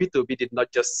 Mr. P2B did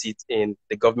not just sit in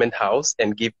the government house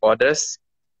and give orders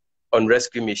on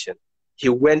rescue mission. He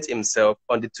went himself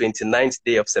on the 29th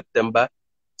day of September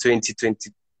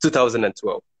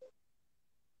 2012.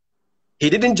 He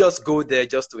didn't just go there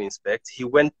just to inspect. He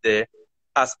went there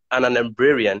as an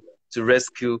Anambrarian to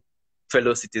rescue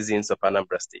fellow citizens of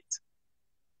Anambra State.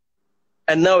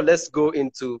 And now let's go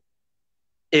into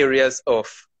areas of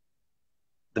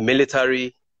the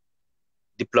military,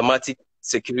 diplomatic,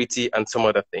 security, and some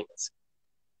other things.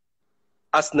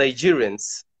 As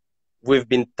Nigerians, we've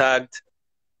been tagged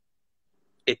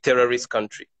a terrorist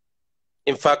country.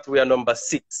 In fact, we are number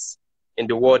 6 in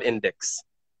the World Index.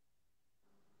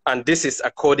 And this is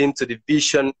according to the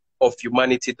vision of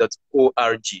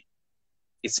humanity.org.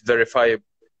 It's verifiable.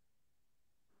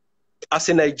 As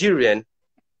a Nigerian,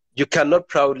 you cannot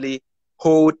proudly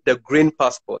hold the green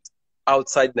passport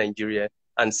outside Nigeria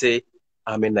and say,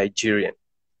 I'm a Nigerian.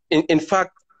 In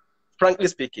fact, frankly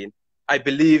speaking, I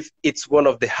believe it's one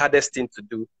of the hardest things to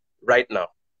do right now,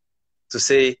 to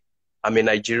say, I'm a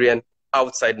Nigerian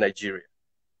outside Nigeria.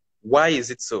 Why is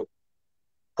it so?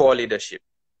 Poor leadership.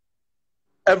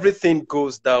 Everything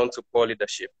goes down to poor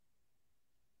leadership.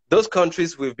 Those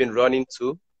countries we've been running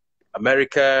to,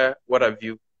 America, what have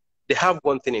you, they have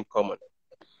one thing in common: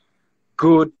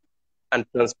 good and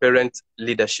transparent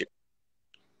leadership.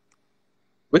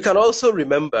 We can also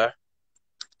remember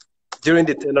during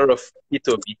the tenure of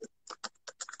P2B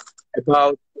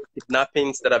about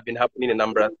kidnappings that have been happening in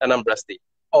Anambra State,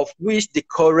 of which the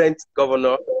current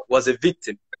governor was a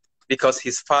victim because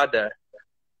his father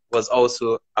was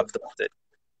also abducted.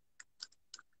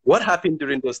 What happened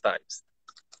during those times?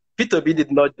 P2B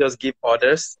did not just give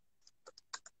orders.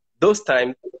 Those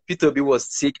times, P2B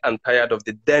was sick and tired of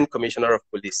the then commissioner of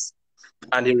police,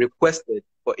 and he requested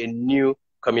for a new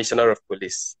commissioner of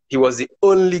police. He was the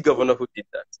only governor who did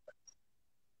that.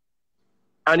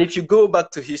 And if you go back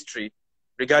to history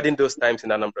regarding those times in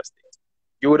Anambra State,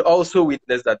 you would also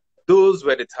witness that those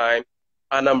were the time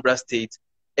Anambra State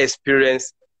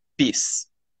experienced peace.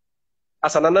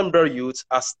 As an Anambra youth,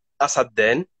 as as at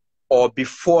then or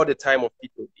before the time of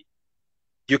P2B.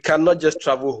 You cannot just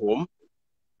travel home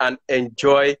and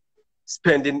enjoy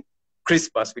spending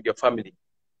Christmas with your family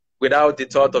without the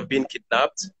thought of being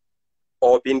kidnapped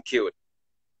or being killed.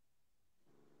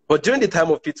 But during the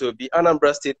time of P2B,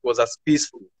 Anambra State was as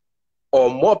peaceful or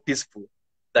more peaceful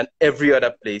than every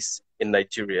other place in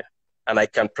Nigeria. And I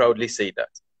can proudly say that.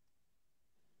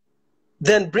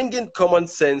 Then bringing common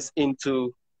sense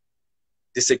into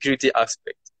the security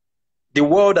aspect. The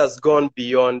world has gone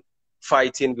beyond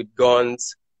fighting with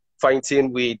guns,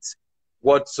 fighting with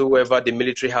whatsoever the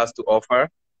military has to offer.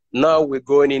 Now we're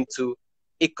going into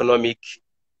economic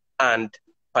and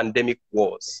pandemic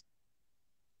wars.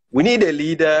 We need a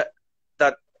leader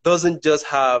that doesn't just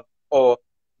have, or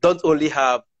don't only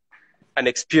have, an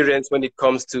experience when it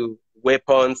comes to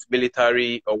weapons,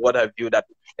 military, or what have you, that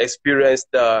experienced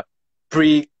the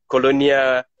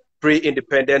pre-colonial,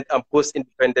 pre-independent, and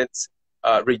post-independent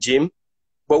regime.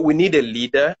 But we need a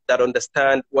leader that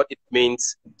understands what it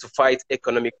means to fight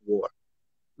economic war.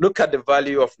 Look at the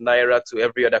value of Naira to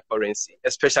every other currency,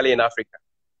 especially in Africa.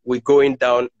 We're going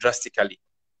down drastically.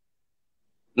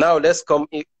 Now let's come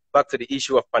back to the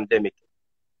issue of pandemic.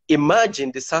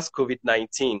 Imagine the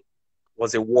SARS-CoV-19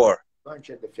 was a war.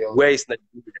 Where is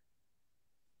Nigeria?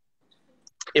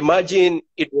 Imagine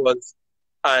it was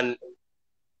an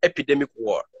epidemic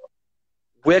war.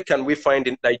 Where can we find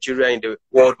in Nigeria in the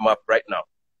world map right now?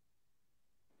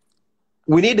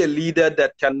 We need a leader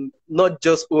that can not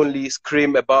just only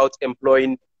scream about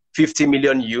employing 50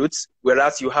 million youths,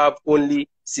 whereas you have only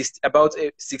about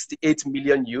 68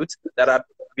 million youths that are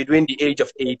between the age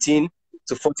of 18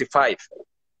 to 45.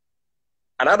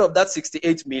 And out of that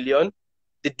 68 million,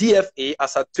 the DFA,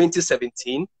 as of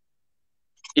 2017,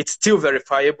 it's still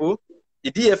verifiable.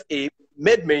 The DFA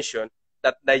made mention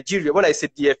that Nigeria, when I say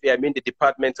DFA, I mean the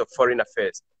Department of Foreign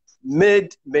Affairs,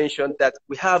 made mention that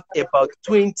we have about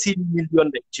 20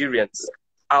 million Nigerians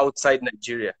outside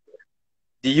Nigeria.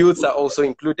 The youths are also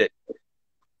included.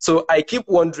 So I keep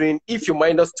wondering, if you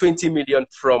minus 20 million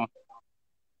from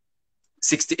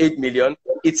 68 million,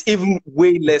 it's even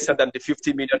way less than the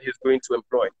 50 million he's going to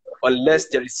employ, unless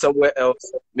there is somewhere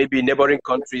else, maybe in neighboring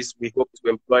countries, we hope to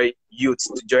employ youths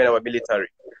to join our military.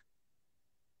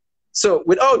 So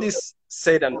with all this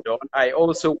said and done, I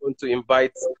also want to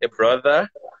invite a brother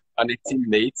and a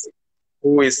teammate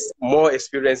who is more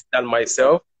experienced than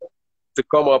myself to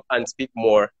come up and speak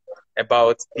more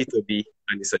about P2B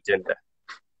and its agenda.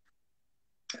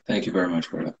 Thank you very much,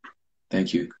 brother.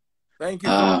 Thank you. Thank you.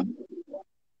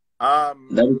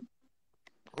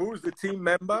 Who's the team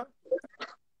member?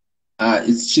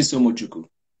 It's Chisom Ojukwu.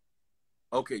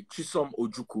 Okay, Chisom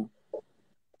Ojukwu.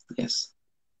 Yes.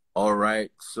 All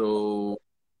right. So,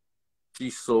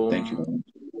 Chisom. Thank you.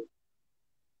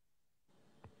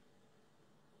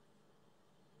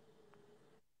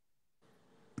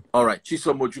 All right.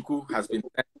 Chisom Ojukwu has been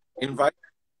invited.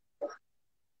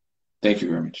 Thank you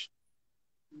very much.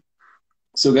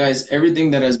 So, guys,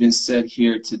 everything that has been said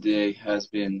here today has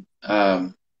been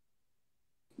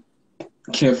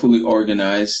carefully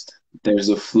organized. There's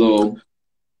a flow.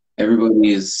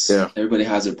 Everybody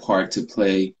has a part to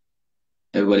play.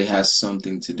 Everybody has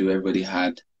something to do. Everybody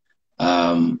had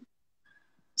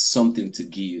something to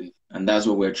give. And that's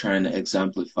what we're trying to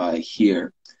exemplify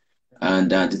here.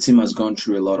 And the team has gone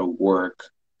through a lot of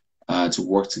work to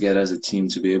work together as a team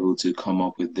to be able to come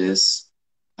up with this.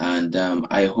 And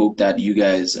I hope that you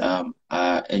guys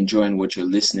are enjoying what you're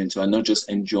listening to, and not just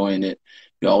enjoying it,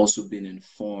 you're also being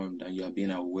informed and you're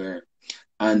being aware.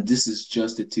 And this is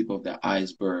just the tip of the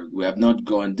iceberg. We have not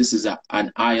gone, this is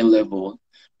an eye level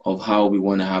of how we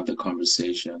want to have the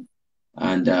conversation.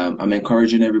 And I'm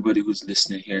encouraging everybody who's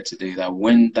listening here today that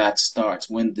when that starts,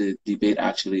 when the debate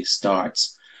actually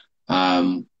starts,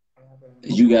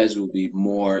 you guys will be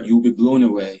you'll be blown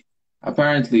away.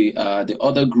 Apparently, the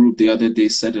other group the other day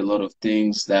said a lot of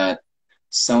things that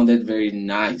sounded very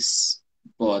nice,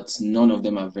 but none of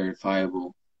them are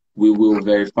verifiable. We will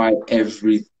verify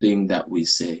everything that we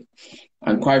say.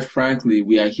 And quite frankly,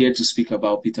 we are here to speak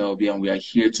about Peter Obi, and we are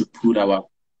here to put our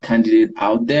candidate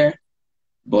out there.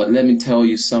 But let me tell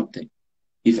you something.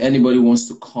 If anybody wants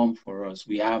to come for us,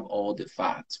 we have all the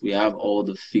facts. We have all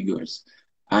the figures.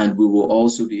 And we will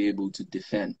also be able to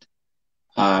defend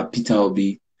Peter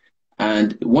Obi.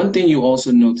 And one thing you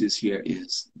also notice here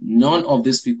is none of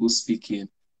these people speaking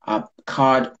are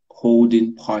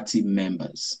card-holding party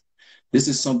members. This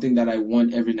is something that I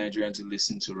want every Nigerian to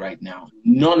listen to right now.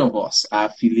 None of us are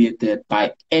affiliated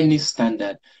by any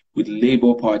standard with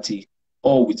Labour Party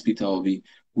or with Peter Obi.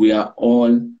 We are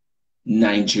all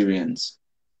Nigerians.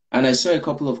 And I saw a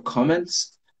couple of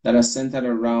comments that are centered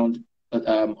around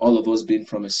all of us being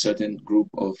from a certain group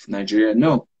of Nigeria.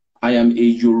 No, I am a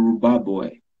Yoruba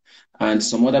boy. And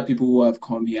some other people who have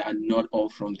come here are not all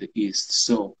from the East.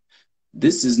 So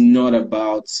this is not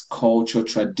about culture,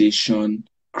 tradition,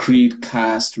 creed,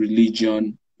 caste,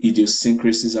 religion,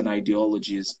 idiosyncrasies, and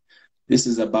ideologies. This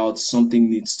is about something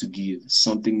needs to give,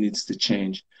 something needs to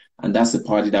change. And that's the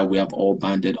party that we have all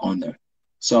banded under.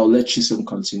 So I'll let Chisom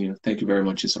continue. Thank you very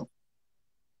much, Chisom.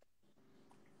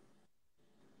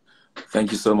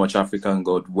 Thank you so much,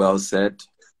 Africangod. Well said.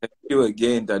 Thank you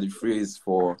again, Daddy Freeze,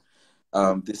 for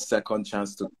this second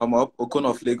chance to come up. Okon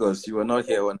of Lagos, you were not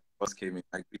here when I first came in.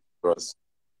 I agree with us.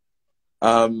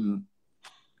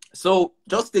 So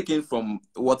just taking from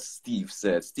what Steve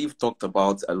said, Steve talked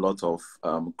about a lot of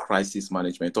crisis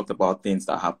management. He talked about things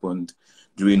that happened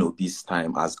during Obi's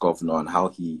time as governor and how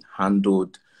he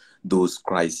handled those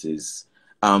crises.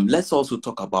 Let's also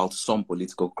talk about some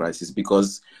political crisis,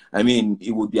 because, I mean,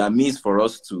 it would be amiss for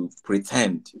us to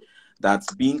pretend that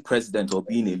being president or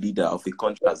being a leader of a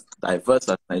country as diverse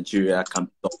as Nigeria can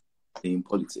be done in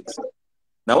politics.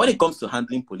 Now, when it comes to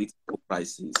handling political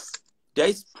crises, there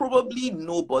is probably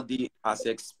nobody as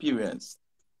experienced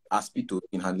as Peter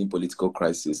in handling political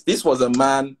crisis. This was a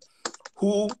man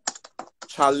who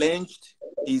challenged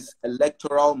his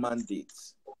electoral mandate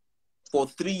for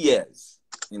 3 years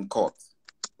in court.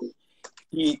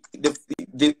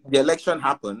 The election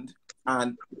happened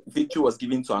and victory was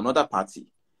given to another party.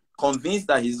 Convinced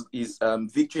that his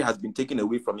victory has been taken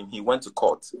away from him, he went to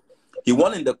court. He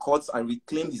won in the courts and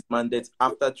reclaimed his mandate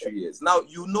after 3 years. Now,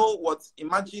 you know what,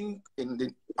 imagine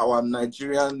in our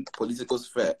Nigerian political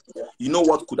sphere, you know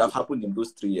what could have happened in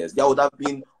those 3 years. There would have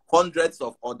been hundreds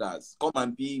of others. Come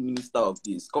and be minister of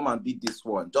this. Come and be this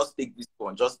one. Just take this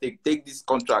one. Just take this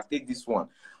contract. Take this one.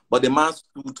 But the man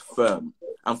stood firm.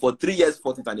 And for 3 years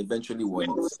fought it and eventually won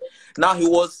it. Now, he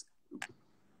was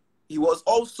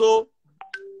also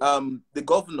the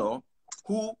governor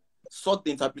who sought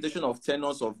the interpretation of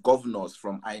tenures of governors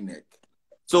from INEC.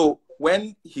 So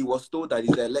when he was told that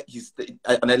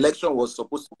an election was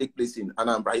supposed to take place in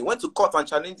Anambra, he went to court and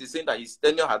challenged it, saying that his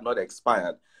tenure had not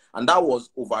expired. And that was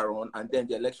overrun, and then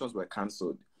the elections were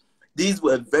cancelled. These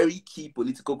were very key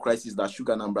political crises that shook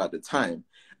Anambra at the time,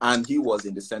 and he was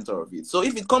in the center of it. So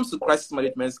if it comes to crisis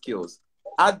management skills,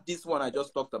 add this one I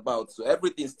just talked about, so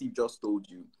everything Steve just told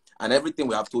you, and everything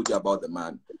we have told you about the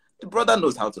man, the brother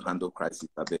knows how to handle crisis,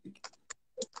 I beg.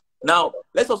 Now,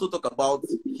 let's also talk about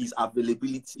his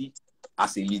availability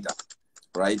as a leader,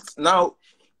 right? Now,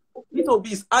 Peter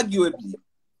Obi is arguably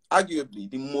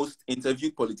the most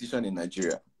interviewed politician in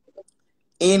Nigeria,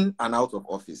 in and out of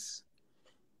office.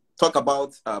 Talk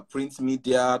about print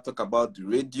media, talk about the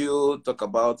radio, talk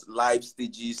about live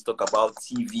stages, talk about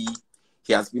TV.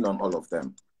 He has been on all of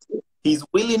them. His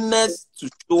willingness to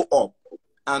show up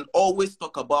and always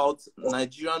talk about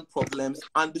Nigerian problems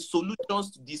and the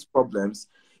solutions to these problems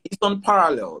is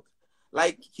unparalleled.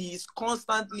 Like, he's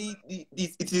constantly,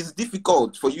 it is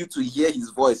difficult for you to hear his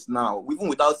voice now, even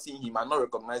without seeing him and not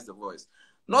recognize the voice.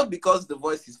 Not because the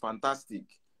voice is fantastic,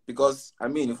 because, I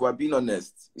mean, if we're being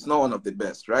honest, it's not one of the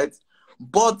best, right?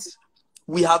 But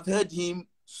we have heard him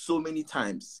so many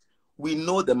times. We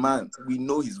know the man, we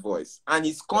know his voice, and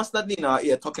he's constantly in our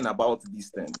ear talking about these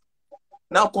things.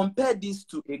 Now, compare this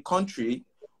to a country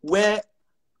where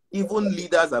even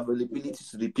leaders' availability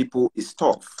to the people is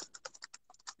tough.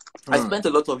 I spent a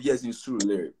lot of years in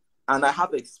Surulere, and I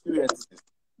have experiences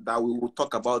that we will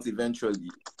talk about eventually,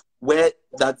 where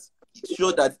that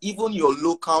show that even your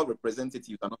local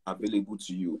representatives are not available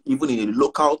to you, even in a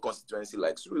local constituency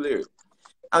like Surulere.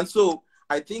 And so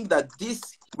I think that this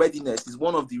readiness is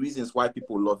one of the reasons why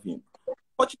people love him.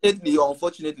 Fortunately or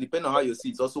unfortunately, depending on how you see,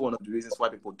 it's also one of the reasons why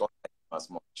people don't like him as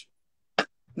much.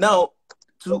 Now,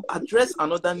 to address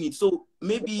another need, so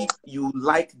maybe you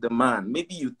like the man,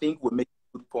 maybe you think we're making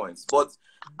good points, but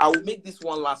I will make this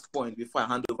one last point before I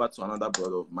hand over to another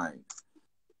brother of mine.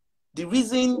 The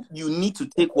reason you need to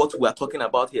take what we are talking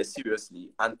about here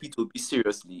seriously, and P2P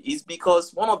seriously, is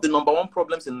because one of the #1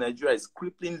 problems in Nigeria is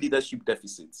crippling leadership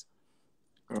deficits.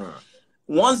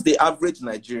 Once the average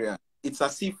Nigerian, it's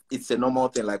as if it's a normal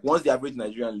thing. Like, once the average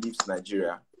Nigerian leaves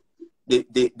Nigeria, they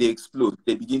explode.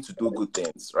 They begin to do good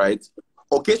things, right?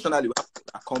 Occasionally, we have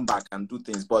to come back and do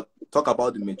things, but talk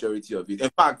about the majority of it. In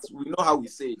fact, we know how we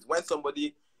say it. When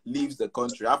somebody leaves the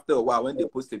country, after a while, when they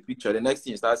post a picture, the next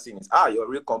thing you start seeing is, your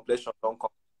real complexion don't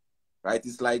come, right?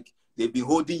 It's like they've been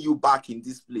holding you back in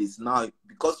this place. Now,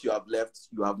 because you have left,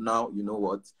 you have now, you know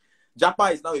what?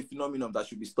 Japa is now a phenomenon that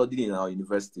should be studied in our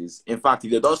universities. In fact,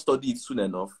 if they don't study it soon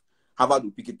enough, Harvard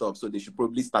will pick it up, so they should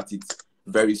probably start it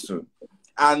very soon.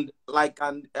 And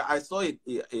I saw a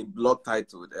blog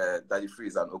titled Daddy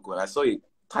Freeze and Okon. I saw a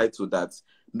title that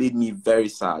made me very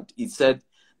sad. It said,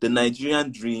 "The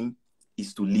Nigerian dream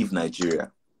is to leave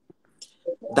Nigeria."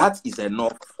 That is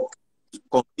enough to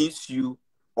convince you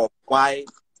of why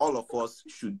all of us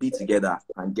should be together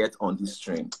and get on this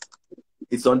train.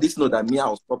 It's on this note that me,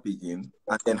 I'll stop again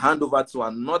and then hand over to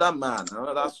another man,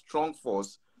 another strong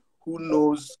force who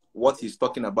knows what he's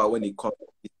talking about when it comes to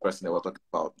this person that we're talking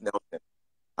about, Nelson.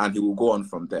 And he will go on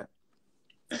from there.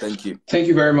 Thank you. Thank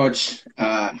you very much.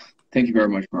 Thank you very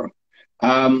much, bro.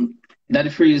 Daddy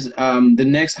Freeze, the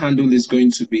next handle is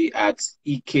going to be at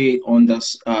ek.uzoma.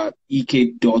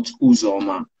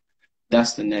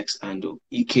 That's the next handle.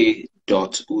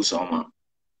 ek.uzoma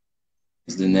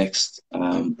is the next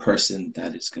person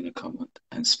that is going to come on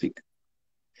and speak.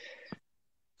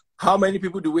 How many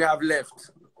people do we have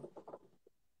left?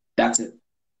 That's it.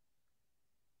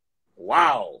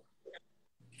 Wow.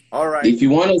 All right. If you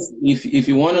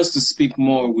want us to speak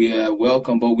more, we are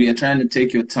welcome, but we are trying to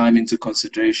take your time into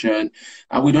consideration,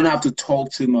 and we don't have to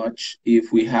talk too much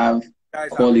if we have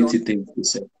quality things to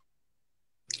say.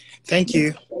 Thank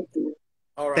you.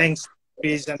 All right. Thanks,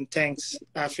 Freeze, and thanks,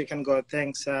 Africangod.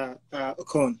 Thanks,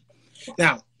 Okon.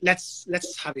 Now, let's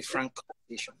have a frank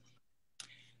conversation.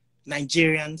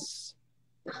 Nigerians,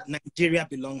 Nigeria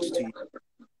belongs to you.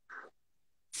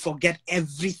 Forget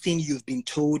everything you've been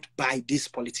told by these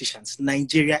politicians.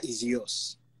 Nigeria is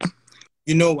yours.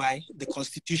 You know why? The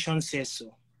Constitution says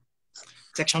so.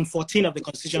 Section 14 of the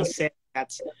Constitution says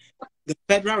that the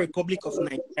Federal Republic of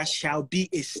Nigeria shall be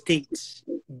a state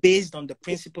based on the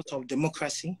principles of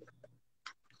democracy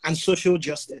and social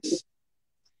justice.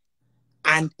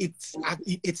 And it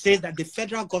says that the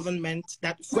federal government,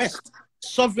 that first,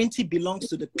 sovereignty belongs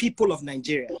to the people of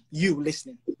Nigeria, you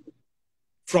listening,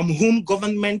 from whom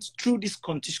government through this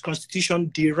constitution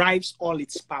derives all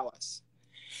its powers.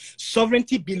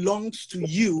 Sovereignty belongs to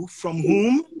you, from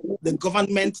whom the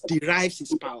government derives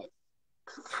its power.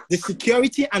 The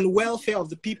security and welfare of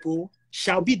the people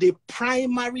shall be the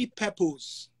primary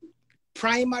purpose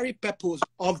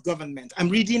of government. I'm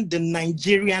reading the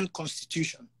Nigerian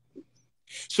Constitution.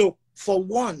 So for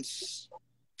once,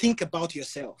 think about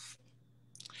yourself.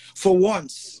 For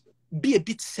once, be a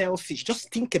bit selfish. Just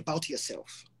think about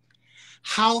yourself.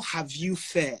 How have you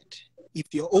fared,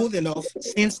 if you're old enough,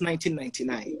 since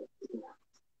 1999?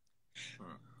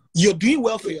 You're doing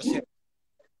well for yourself.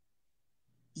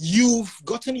 You've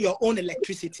gotten your own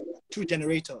electricity through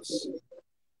generators.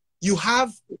 You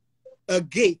have a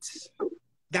gate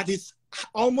that is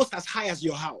almost as high as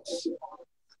your house.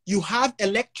 You have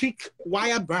electric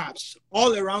wire bars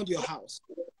all around your house.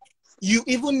 You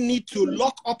even need to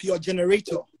lock up your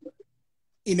generator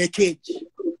in a cage.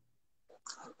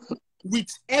 With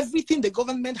everything the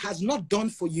government has not done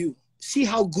for you, see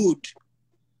how good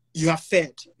you have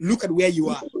fared. Look at where you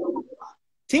are.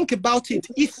 Think about it.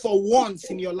 If for once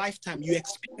in your lifetime you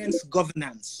experience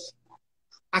governance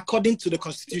according to the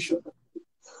Constitution,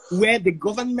 where the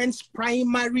government's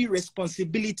primary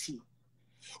responsibility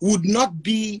would not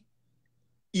be,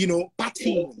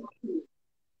 partying,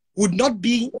 would not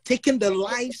be taking the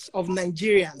lives of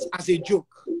Nigerians as a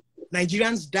joke.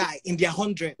 Nigerians die in their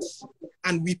hundreds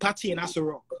and we party in Aso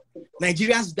Rock.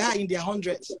 Nigerians die in their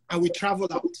hundreds and we travel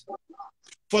out.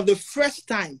 For the first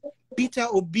time, Peter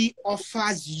Obi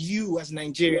offers you as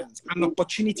Nigerians an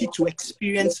opportunity to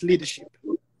experience leadership.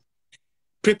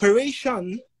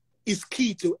 Preparation is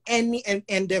key to any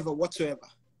endeavor whatsoever.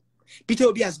 Peter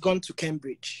Obi has gone to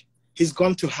Cambridge. He's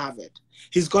gone to Harvard.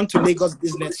 He's gone to Lagos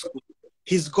Business School.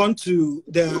 He's gone to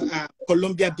the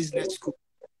Columbia Business School.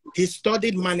 He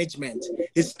studied management.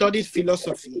 He studied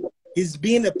philosophy. He's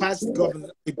been a past governor.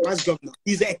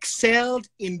 He's excelled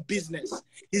in business.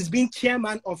 He's been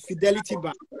chairman of Fidelity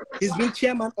Bank. He's been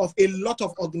chairman of a lot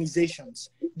of organizations.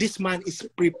 This man is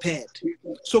prepared.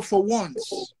 So for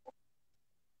once,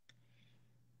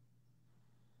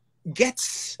 get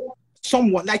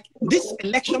someone, like this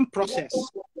election process,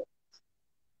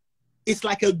 it's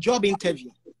like a job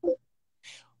interview.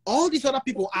 All these other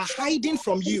people are hiding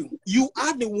from you. You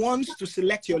are the ones to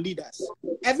select your leaders.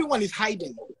 Everyone is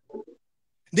hiding.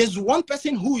 There's one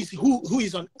person who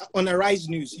is on Arise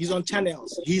News. He's on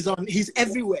channels. He's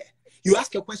everywhere. You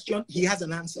ask a question, he has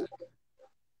an answer.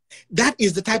 That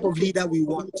is the type of leader we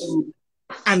want.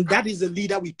 And that is the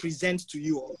leader we present to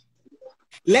you all.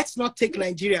 Let's not take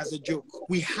Nigeria as a joke.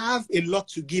 We have a lot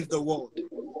to give the world.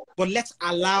 But let's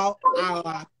allow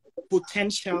our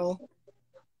potential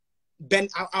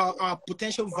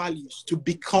values to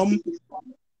become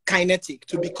kinetic,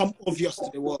 to become obvious to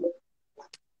the world.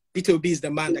 Peter Obi is the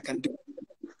man that can do it.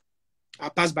 I'll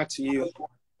pass back to you,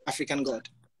 Africangod.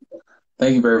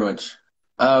 Thank you very much.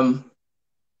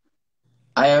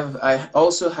 I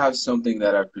also have something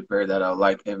that I prepared that I'd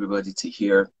like everybody to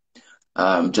hear,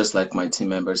 just like my team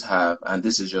members have, and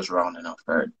this is just rounding off,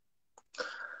 right?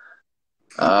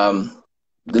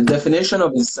 The definition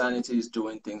of insanity is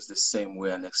doing things the same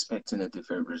way and expecting a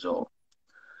different result.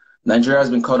 Nigeria has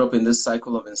been caught up in this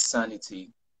cycle of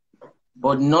insanity,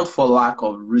 but not for lack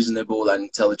of reasonable and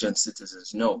intelligent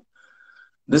citizens, no.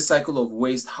 This cycle of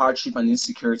waste, hardship, and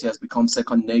insecurity has become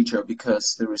second nature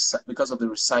because of the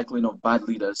recycling of bad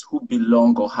leaders who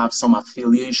belong or have some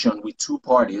affiliation with two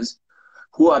parties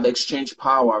who have exchanged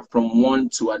power from one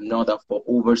to another for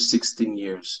over 16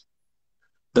 years.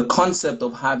 The concept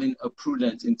of having a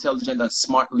prudent, intelligent, and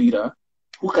smart leader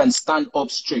who can stand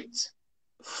up straight,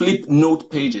 flip note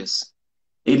pages,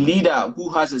 a leader who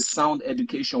has a sound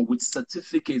education with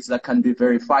certificates that can be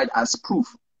verified as proof,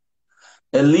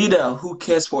 a leader who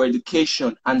cares for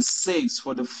education and saves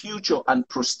for the future and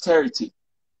posterity,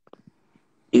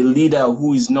 a leader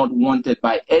who is not wanted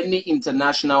by any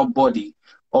international body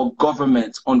or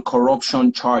government on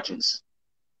corruption charges.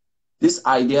 This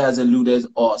idea has eluded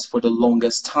us for the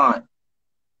longest time.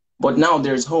 But now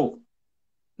there's hope.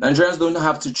 Nigerians don't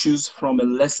have to choose from a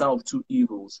lesser of two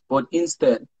evils, but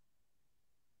instead,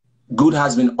 good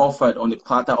has been offered on a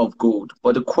platter of gold.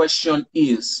 But the question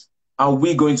is, are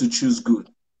we going to choose good?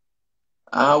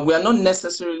 We are not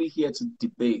necessarily here to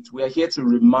debate. We are here to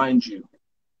remind you.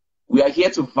 We are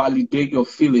here to validate your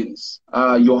feelings,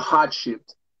 your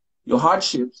hardships,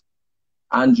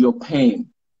 and your pain.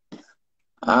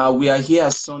 We are here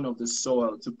as sons of the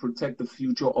soil to protect the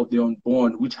future of the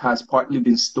unborn, which has partly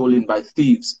been stolen by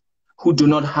thieves who do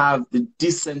not have the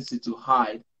decency to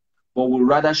hide, but will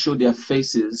rather show their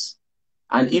faces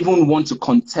and even want to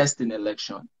contest in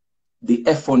election, the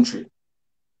effrontery.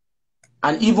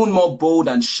 And even more bold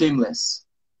and shameless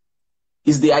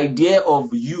is the idea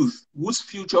of youth whose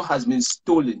future has been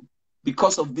stolen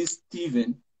because of this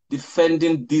thieving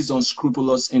defending these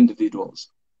unscrupulous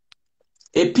individuals.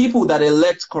 A people that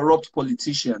elect corrupt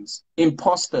politicians,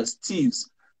 imposters, thieves,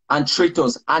 and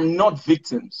traitors are not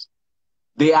victims.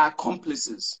 They are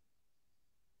accomplices.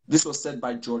 This was said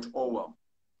by George Orwell.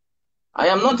 I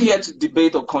am not here to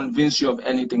debate or convince you of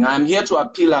anything. I am here to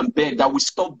appeal and beg that we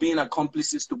stop being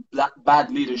accomplices to bad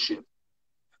leadership,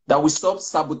 that we stop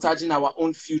sabotaging our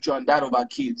own future and that of our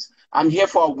kids. I'm here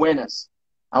for awareness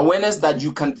that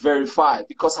you can verify,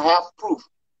 because I have proof,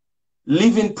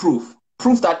 living proof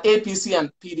that APC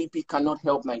and PDP cannot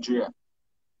help Nigeria.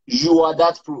 You are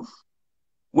that proof.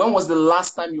 When was the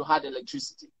last time you had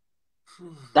electricity?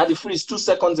 Daddy Freeze, 2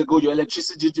 seconds ago, your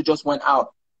electricity just went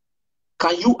out.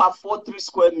 Can you afford 3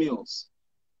 square meals?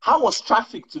 How was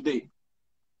traffic today?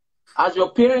 Has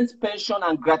your parents' pension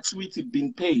and gratuity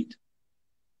been paid?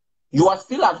 You are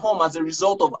still at home as a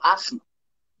result of ASU.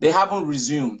 They haven't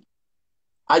resumed.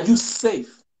 Are you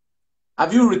safe?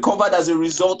 Have you recovered as a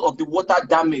result of the water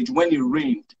damage when it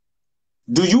rained?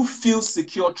 Do you feel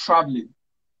secure traveling?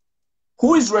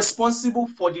 Who is responsible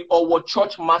for the Owo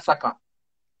Church massacre?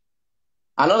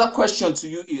 Another question to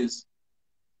you is,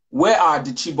 where are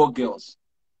the Chibok girls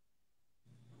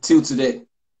till today?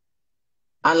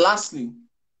 And lastly,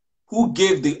 who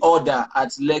gave the order at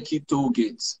Lekki toll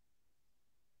gates?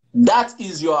 That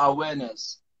is your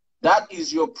awareness. That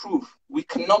is your proof. We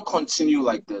cannot continue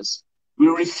like this. We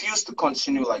refuse to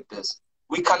continue like this.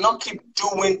 We cannot keep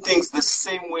doing things the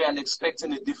same way and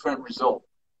expecting a different result.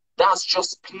 That's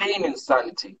just plain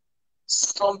insanity.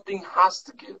 Something has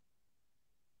to give.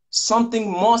 Something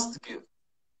must give.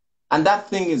 And that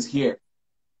thing is here.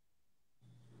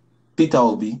 Peter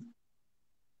Obi.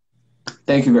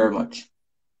 Thank you very much.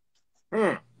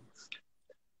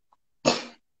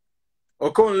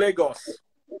 Okon, Lagos.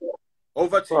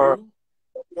 Over to you.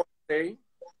 What to say?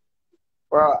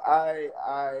 Well,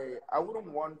 I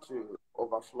wouldn't want to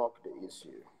overflock the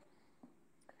issue.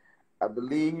 I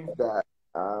believe that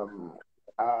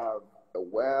a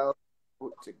well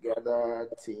put together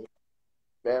team,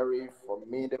 very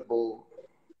formidable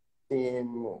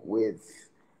team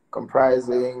with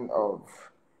comprising of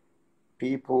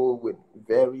people with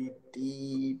very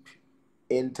deep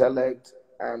intellect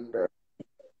and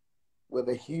with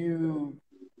a huge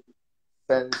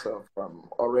sense of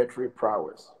oratory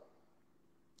prowess.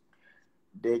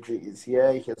 Deji is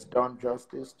here. He has done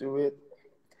justice to it.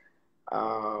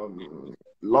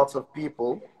 Lots of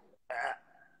people,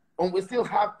 and we still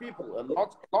have people,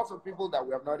 lots of people that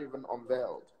we have not even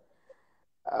unveiled.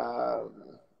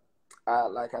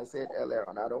 Like I said earlier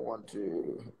on, I don't want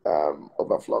to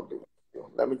overflock the issue.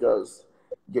 Let me just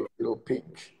give a little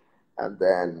pinch and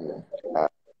then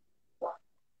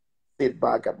sit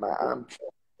back at my armchair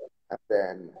and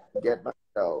then get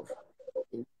myself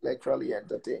intellectually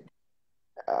entertained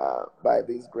by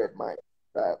these great minds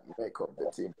that make up the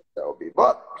team that will be.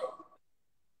 But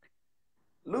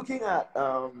looking at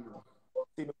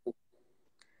Tinubu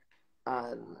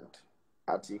and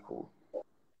Atiku,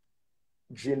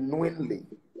 genuinely,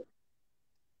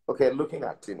 okay, looking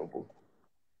at Tinubu,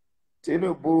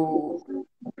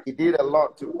 he did a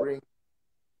lot to bring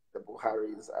the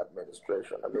Buhari's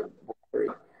administration,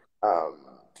 Buhari,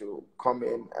 to come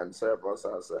in and serve us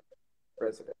as a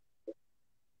president.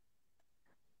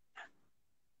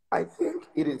 I think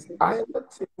it is either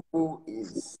Tinubu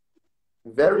is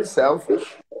very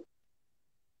selfish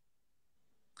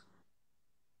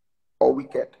or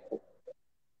wicked.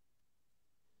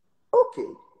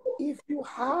 Okay, if you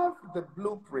have the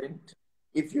blueprint,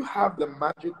 if you have the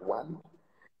magic wand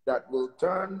that will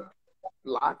turn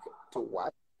black to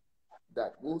white,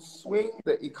 that will swing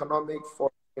the economic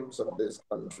fortunes of this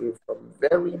country from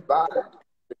very bad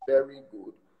to very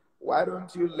good, why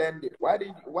don't you lend it? What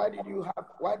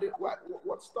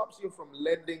stops you from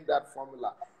lending that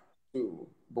formula to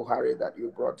Buhari that you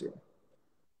brought in?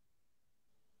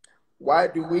 Why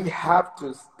do we have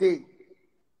to stay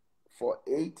for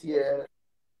 8 years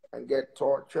and get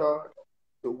tortured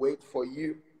to wait for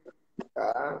you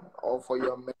or for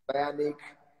your messianic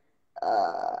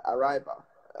arrival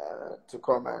to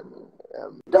come? And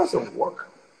it doesn't work.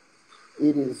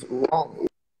 It is wrong.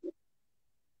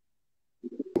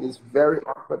 It is very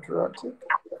unpatriotic.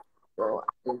 So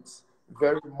it's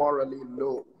very morally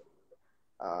low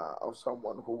of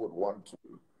someone who would want to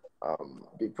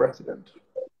be president.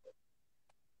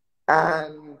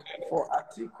 And for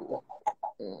Atiku,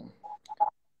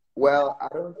 well, I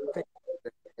don't think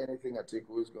there's anything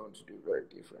Atiku is going to do very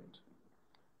different.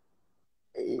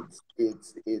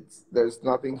 There's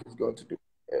nothing he's going to do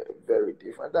very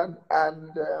different.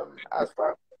 And as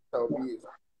far as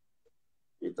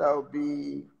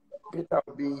Peter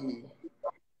Obi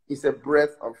is a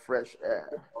breath of fresh air,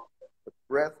 a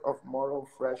breath of moral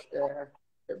fresh air,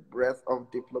 a breath of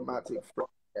diplomatic fresh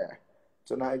air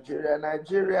to Nigeria.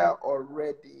 Nigeria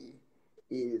already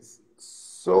is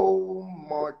so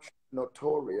much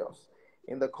notorious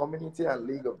in the community and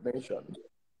League of Nations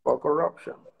for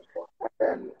corruption.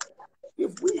 And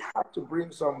if we have to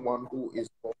bring someone who is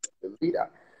the leader,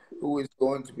 who is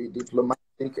going to be diplomatic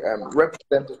and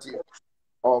representative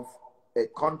of a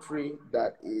country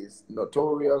that is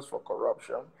notorious for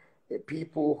corruption, a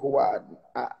people who are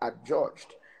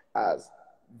judged as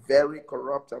very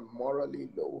corrupt and morally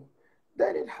low,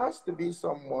 then it has to be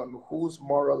someone whose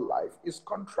moral life is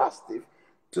contrastive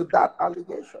to that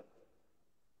allegation.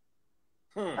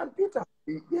 And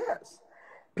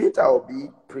Peter Obi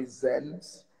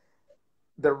presents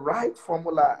the right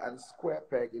formula and square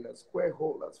peg in a square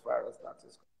hole as far as that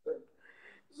is concerned.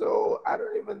 So I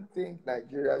don't even think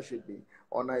Nigeria should be,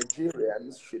 or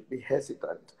Nigerians should be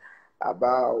hesitant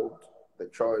about the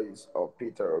choice of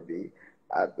Peter Obi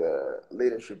at the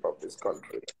leadership of this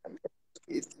country. And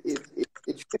it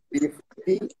should be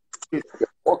a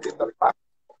walk in the park.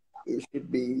 It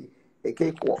should be a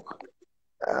cakewalk.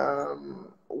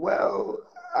 Well,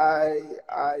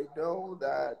 I know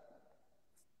that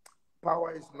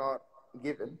power is not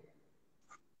given,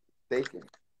 taken.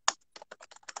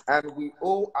 And we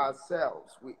owe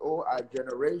ourselves, we owe our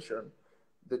generation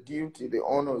the duty, the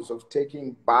honors of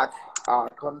taking back our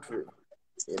country.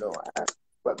 And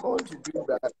we're going to do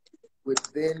that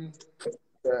within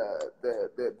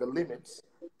the limits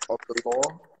of the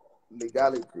law,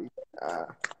 legality,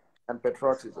 and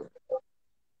patriotism.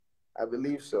 I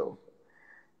believe so.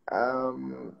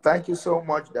 Thank you so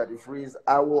much, Daddy Freeze.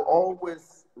 I will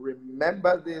always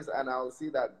remember this, and I'll see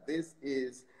that this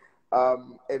is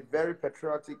a very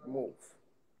patriotic move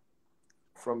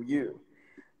from you.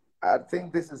 I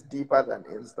think this is deeper than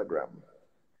Instagram.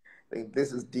 I think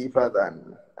this is deeper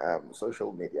than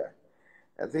social media.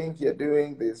 I think you're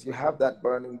doing this. You have that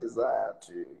burning desire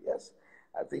to, yes,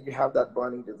 I think you have that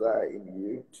burning desire in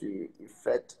you to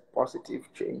effect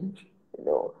positive change,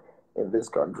 in this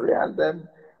country. And then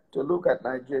to look at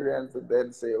Nigerians and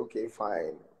then say, okay,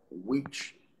 fine,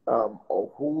 which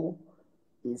or who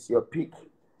is your pick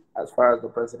as far as the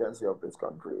presidency of this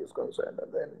country is concerned?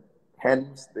 And then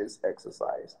hence this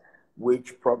exercise,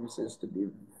 which promises to be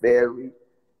very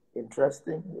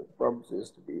interesting, it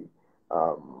promises to be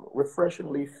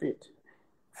refreshingly fit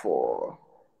for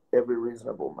every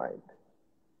reasonable mind.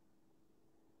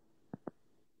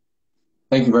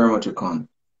 Thank you very much, Okon.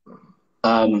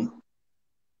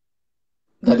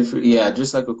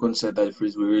 Just like Okon said, Daddy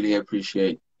Freeze, we really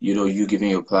appreciate you giving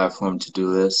your platform to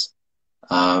do this.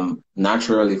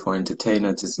 Naturally, for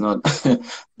entertainment, it's not,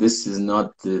 this is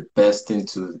not the best thing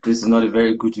to, this is not a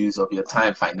very good use of your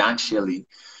time financially,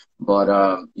 but,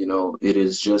 you know, it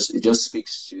just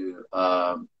speaks to,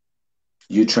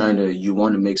 you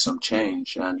want to make some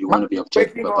change and you want to be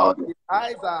objective Waking up, about it.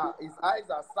 his eyes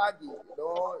are saggy, you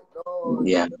know,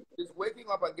 Yeah, he's waking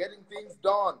up and getting things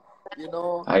done, you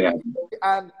know. I got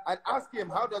And ask him,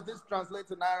 how does this translate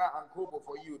to naira and kobo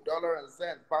for you, dollar and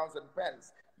cent, pounds and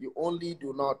pence? You only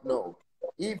do not know.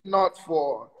 If not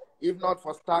for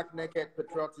stark naked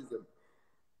patriotism.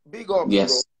 Big ups, bro.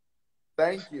 yes,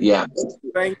 Thank you. yeah.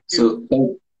 Thank So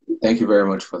you. thank you very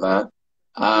much for that.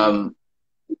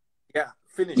 Yeah,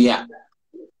 finish.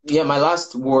 Yeah, my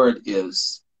last word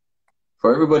is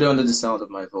for everybody under the sound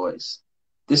of my voice.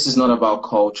 This is not about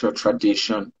culture,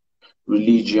 tradition,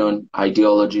 religion,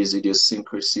 ideologies,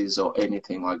 idiosyncrasies, or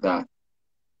anything like that.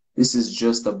 This is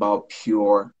just about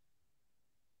pure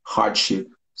hardship,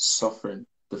 suffering,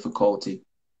 difficulty.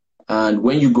 And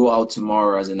when you go out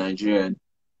tomorrow as a Nigerian,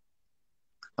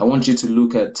 I want you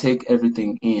to take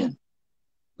everything in.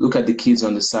 Look at the kids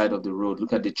on the side of the road.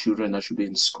 Look at the children that should be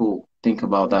in school. Think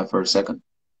about that for a second.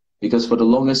 Because for the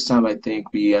longest time, I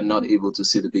think we are not able to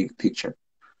see the big picture,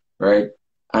 right?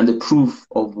 And the proof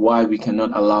of why we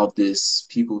cannot allow these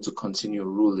people to continue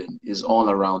ruling is all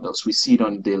around us. We see it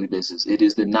on a daily basis. It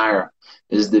is the naira.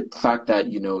 It is the fact that,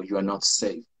 you know, you are not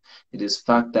safe. It is the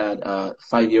fact that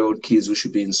 5-year-old kids who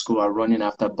should be in school are running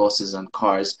after buses and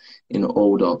cars in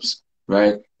hold-ups,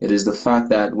 right? It is the fact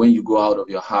that when you go out of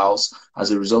your house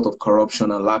as a result of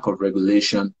corruption and lack of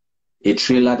regulation, a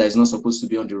trailer that is not supposed to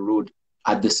be on the road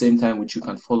at the same time which you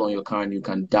can fall on your car and you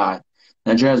can die.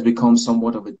 Nigeria has become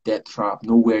somewhat of a death trap.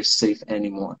 Nowhere is safe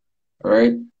anymore. All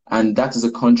right. And that is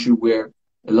a country where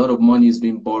a lot of money is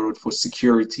being borrowed for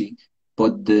security,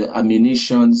 but the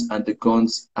ammunitions and the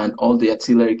guns and all the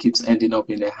artillery keeps ending up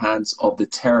in the hands of the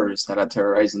terrorists that are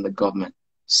terrorizing the government.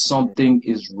 Something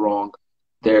is wrong.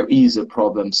 There is a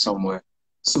problem somewhere.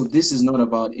 So this is not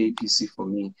about APC for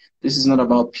me. This is not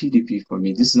about PDP for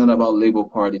me. This is not about Labour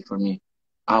Party for me.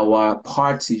 Our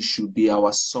party should be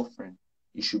our suffering.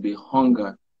 It should be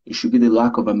hunger. It should be the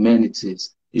lack of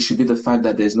amenities. It should be the fact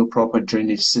that there's no proper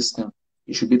drainage system.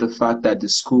 It should be the fact that the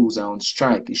schools are on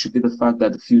strike. It should be the fact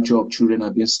that the future of children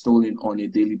are being stolen on a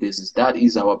daily basis. That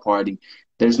is our party.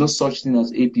 There's no such thing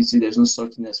as APC. There's no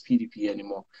such thing as PDP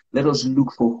anymore. Let us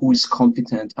look for who is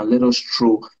competent and let us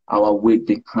throw our weight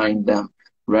behind them,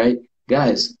 right?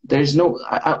 Guys, there's no,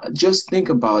 just think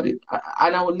about it.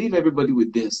 And I will leave everybody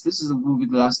with this. This will be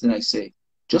the last thing I say.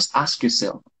 Just ask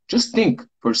yourself, just think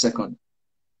for a second.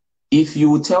 If you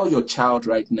would tell your child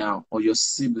right now, or your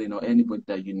sibling, or anybody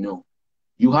that you know,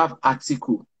 you have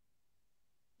Atiku,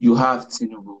 you have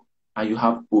Tinubu, and you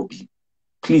have Obi.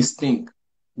 Please think,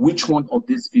 which one of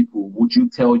these people would you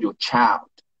tell your child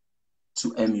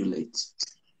to emulate?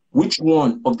 Which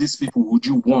one of these people would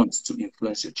you want to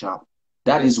influence your child?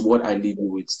 That is what I leave you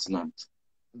with tonight.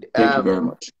 Thank you very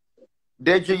much.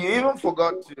 Deji, you even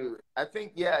forgot to. I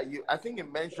think you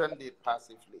mentioned it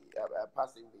passively.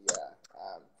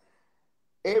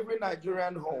 Every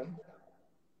Nigerian home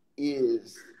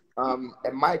is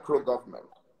a micro government.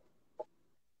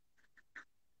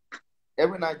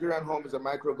 Every Nigerian home is a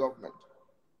micro government.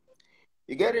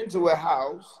 You get into a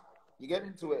house, you get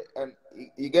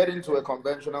into a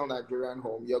conventional Nigerian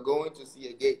home. You're going to see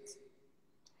a gate.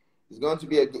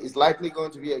 It's likely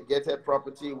going to be a gated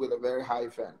property with a very high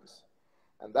fence.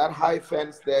 And that high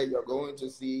fence there, you're going to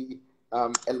see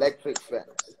electric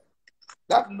fence.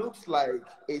 That looks like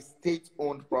a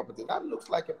state-owned property. That looks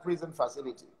like a prison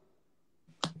facility.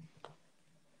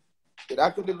 It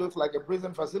actually looks like a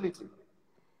prison facility.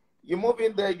 You move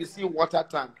in there, you see water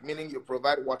tank, meaning you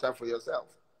provide water for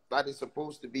yourself. That is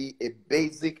supposed to be a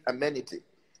basic amenity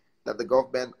that the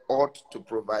government ought to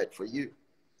provide for you.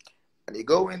 And you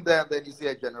go in there, and then you see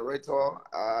a generator,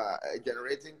 a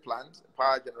generating plant, a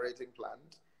power generating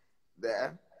plant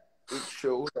there. It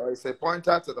shows, or it's a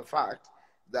pointer to the fact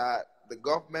that the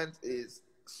government is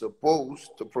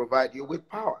supposed to provide you with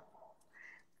power.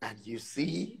 And you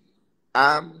see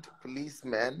armed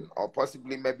policemen, or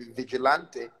possibly maybe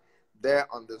vigilante, there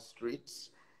on the streets.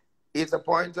 It's a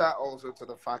pointer also to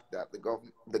the fact that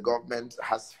the government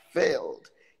has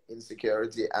failed in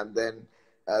security, and then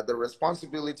the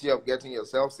responsibility of getting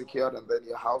yourself secured and then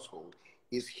your household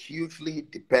is hugely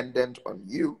dependent on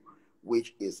you,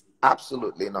 which is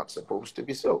absolutely not supposed to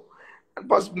be so. And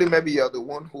possibly maybe you're the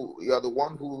one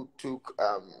who took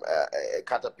a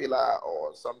caterpillar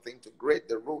or something to grade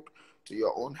the road to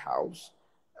your own house,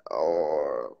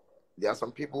 or there are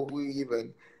some people who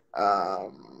even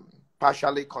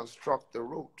partially construct the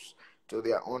roads to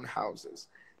their own houses.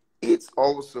 It's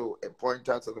also a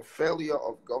pointer to the failure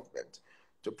of government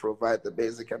to provide the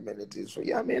basic amenities for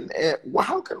you. I mean,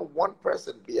 how can one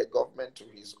person be a government to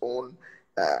his own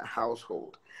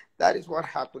household? That is what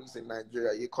happens in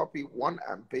Nigeria. You copy one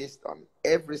and paste on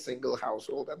every single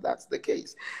household, and that's the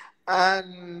case.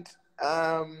 And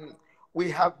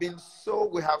we have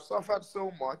suffered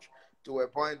so much to a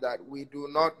point that we do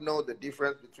not know the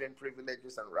difference between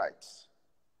privileges and rights.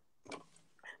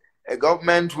 A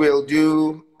government will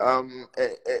do a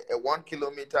 1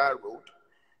 kilometer road,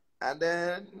 and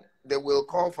then they will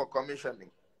call for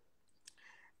commissioning.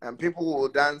 And people will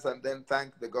dance and then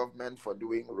thank the government for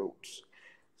doing roads.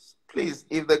 Please,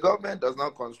 if the government does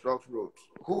not construct roads,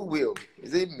 who will?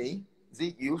 Is it me? Is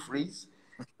it you, Freeze?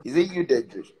 Is it you,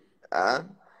 Deji? Are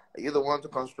you the one to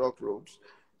construct roads?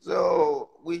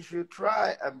 So we should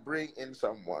try and bring in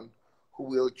someone who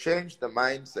will change the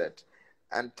mindset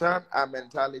and turn our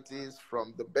mentalities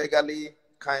from the beggarly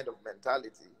kind of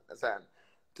mentality,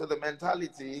 to the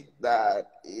mentality that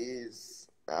is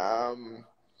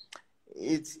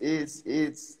it's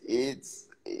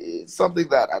something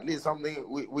that at least something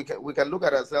we can look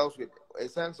at ourselves with a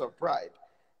sense of pride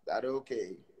that,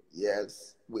 okay,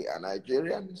 yes, we are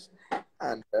Nigerians,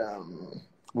 and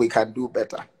we can do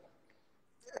better,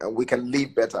 and we can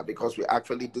live better because we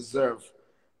actually deserve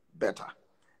better.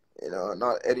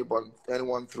 Not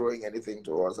anyone throwing anything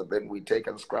to us, and then we take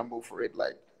and scramble for it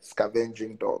like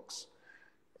scavenging dogs.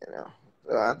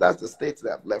 And that's the state they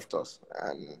have left us,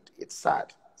 and it's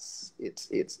sad.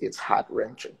 It's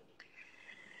heart-wrenching.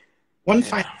 One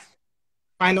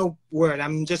final word.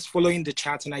 I'm just following the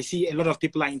chat, and I see a lot of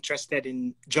people are interested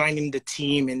in joining the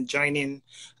team and joining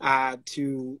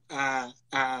to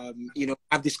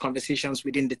have these conversations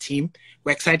within the team.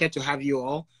 We're excited to have you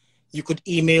all. You could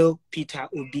email Peter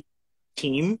Obi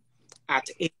team at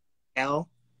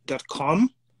AOL.com.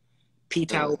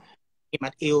 Peter Obi team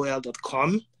at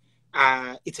AOL.com.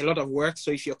 It's a lot of work,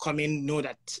 so if you're coming, know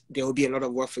that there will be a lot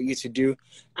of work for you to do.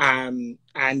 And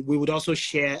we would also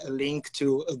share a link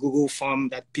to a Google form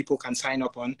that people can sign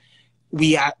up on.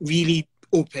 We are really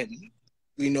open.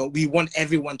 We want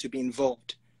everyone to be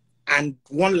involved. And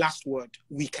one last word,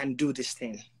 we can do this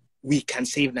thing. We can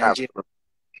save Nigeria. Absolutely.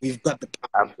 We've got the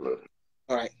power. Absolutely.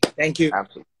 All right. Thank you.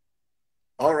 Absolutely.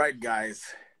 All right, guys.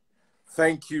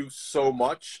 Thank you so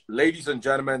much. Ladies and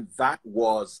gentlemen, that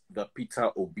was the Peter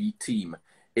Obi team.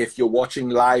 If you're watching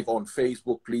live on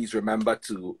Facebook, please remember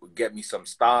to get me some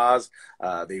stars.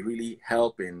 They really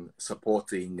help in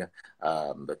supporting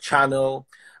the channel.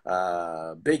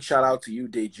 Big shout out to you,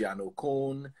 Deji and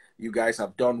Okon. You guys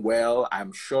have done well.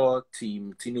 I'm sure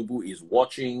Team Tinubu is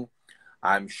watching.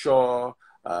 I'm sure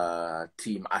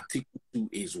Team Atiku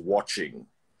is watching.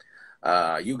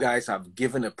 You guys have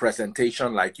given a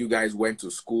presentation like you guys went to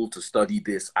school to study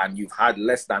this, and you've had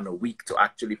less than a week to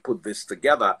actually put this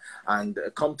together. And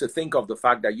come to think of the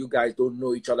fact that you guys don't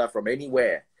know each other from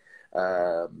anywhere.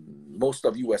 Most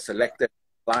of you were selected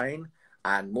online,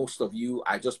 and most of you,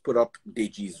 I just put up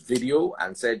Deji's video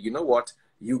and said, you know what,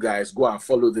 you guys go and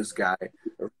follow this guy,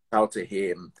 reach out to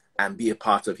him, and be a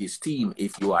part of his team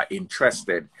if you are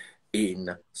interested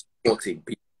in supporting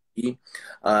people.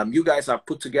 You guys have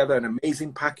put together an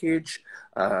amazing package.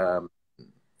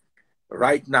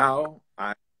 Right now,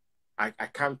 I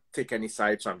can't take any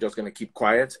sides, so I'm just going to keep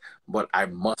quiet. But I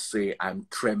must say I'm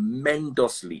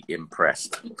tremendously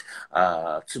impressed.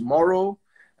 Tomorrow,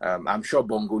 I'm sure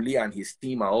Bongoli and his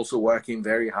team are also working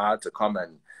very hard to come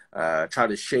and try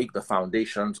to shake the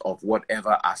foundations of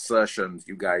whatever assertions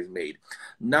you guys made.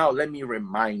 Now, let me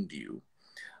remind you,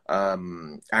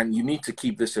 and you need to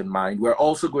keep this in mind, we're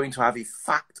also going to have a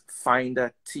fact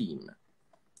finder team.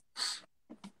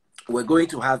 We're going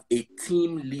to have a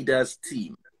team leaders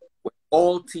team, where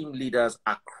all team leaders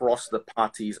across the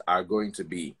parties are going to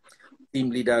be. Team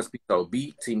leaders Peter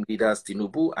Obi, team leaders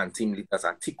Tinubu, and team leaders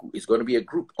Atiku. It's going to be a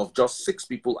group of just 6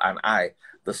 people and I,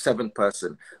 the 7th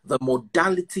person. The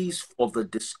modalities for the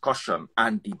discussion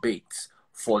and debates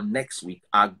for next week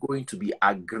are going to be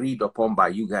agreed upon by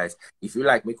you guys. If you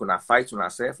like, make una fight on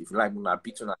ourselves. If you like, make una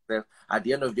beat on ourselves. At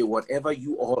the end of the day, whatever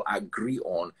you all agree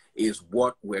on is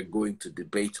what we're going to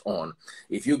debate on.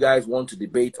 If you guys want to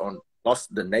debate on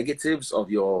just the negatives of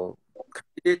your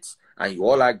candidates and you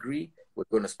all agree, we're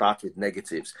going to start with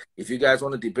negatives. If you guys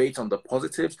want to debate on the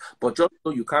positives, but just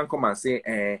so you can't come and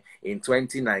say, in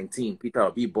 2019, Peter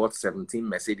Obi bought 17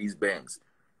 Mercedes-Benz.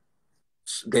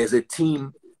 There's a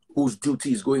team whose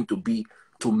duty is going to be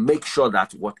to make sure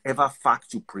that whatever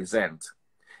fact you present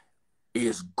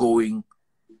is going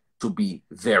to be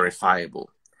verifiable.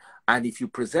 And if you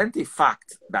present a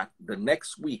fact that the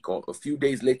next week or a few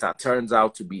days later turns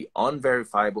out to be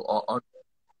unverifiable or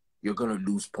you're going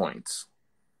to lose points.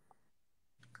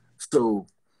 So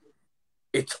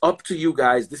it's up to you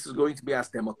guys. This is going to be as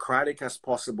democratic as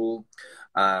possible.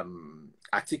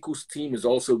 Atiku's team is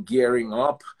also gearing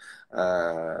up.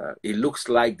 It looks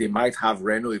like they might have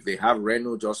Reno. If they have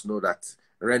Reno, just know that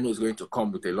Reno is going to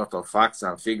come with a lot of facts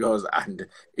and figures, and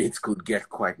it could get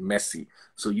quite messy.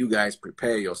 So you guys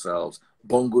prepare yourselves.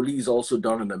 Bongoli's also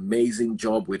done an amazing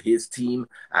job with his team,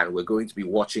 and we're going to be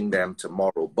watching them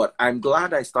tomorrow. But I'm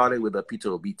glad I started with the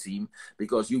Peter Obi team,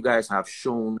 because you guys have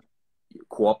shown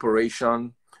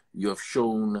cooperation, you have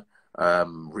shown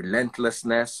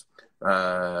relentlessness.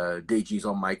 Deji's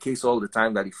on my case all the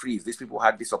time that he frees. These people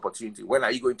had this opportunity. When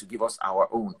are you going to give us our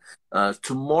own?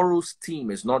 Tomorrow's team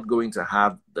is not going to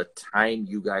have the time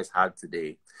you guys had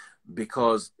today,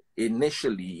 because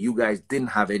initially you guys didn't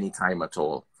have any time at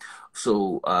all.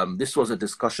 So this was a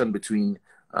discussion between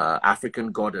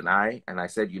Africangod and I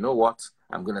said, you know what?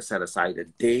 I'm going to set aside a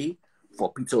day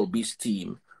for Peter Obi's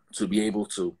team to be able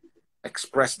to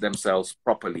express themselves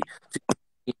properly.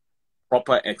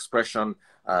 Proper expression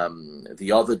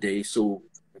the other day. So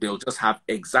they'll just have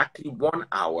exactly 1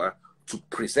 hour to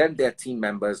present their team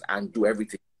members and do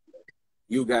everything.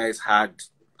 You guys had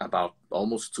about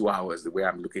almost 2 hours, the way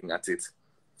I'm looking at it.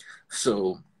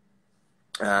 So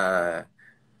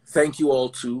thank you all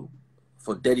too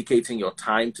for dedicating your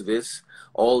time to this.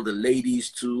 All the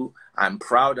ladies too. I'm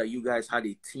proud that you guys had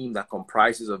a team that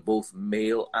comprises of both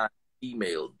male and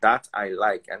female. That I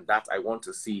like, and that I want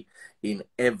to see in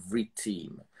every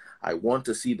team. I want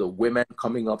to see the women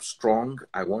coming up strong.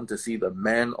 I want to see the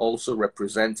men also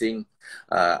representing.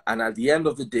 And at the end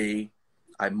of the day,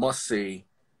 I must say,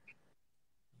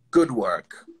 good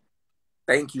work.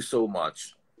 Thank you so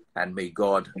much. And may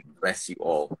God bless you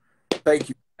all. Thank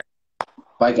you.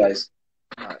 Bye, guys.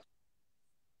 Bye.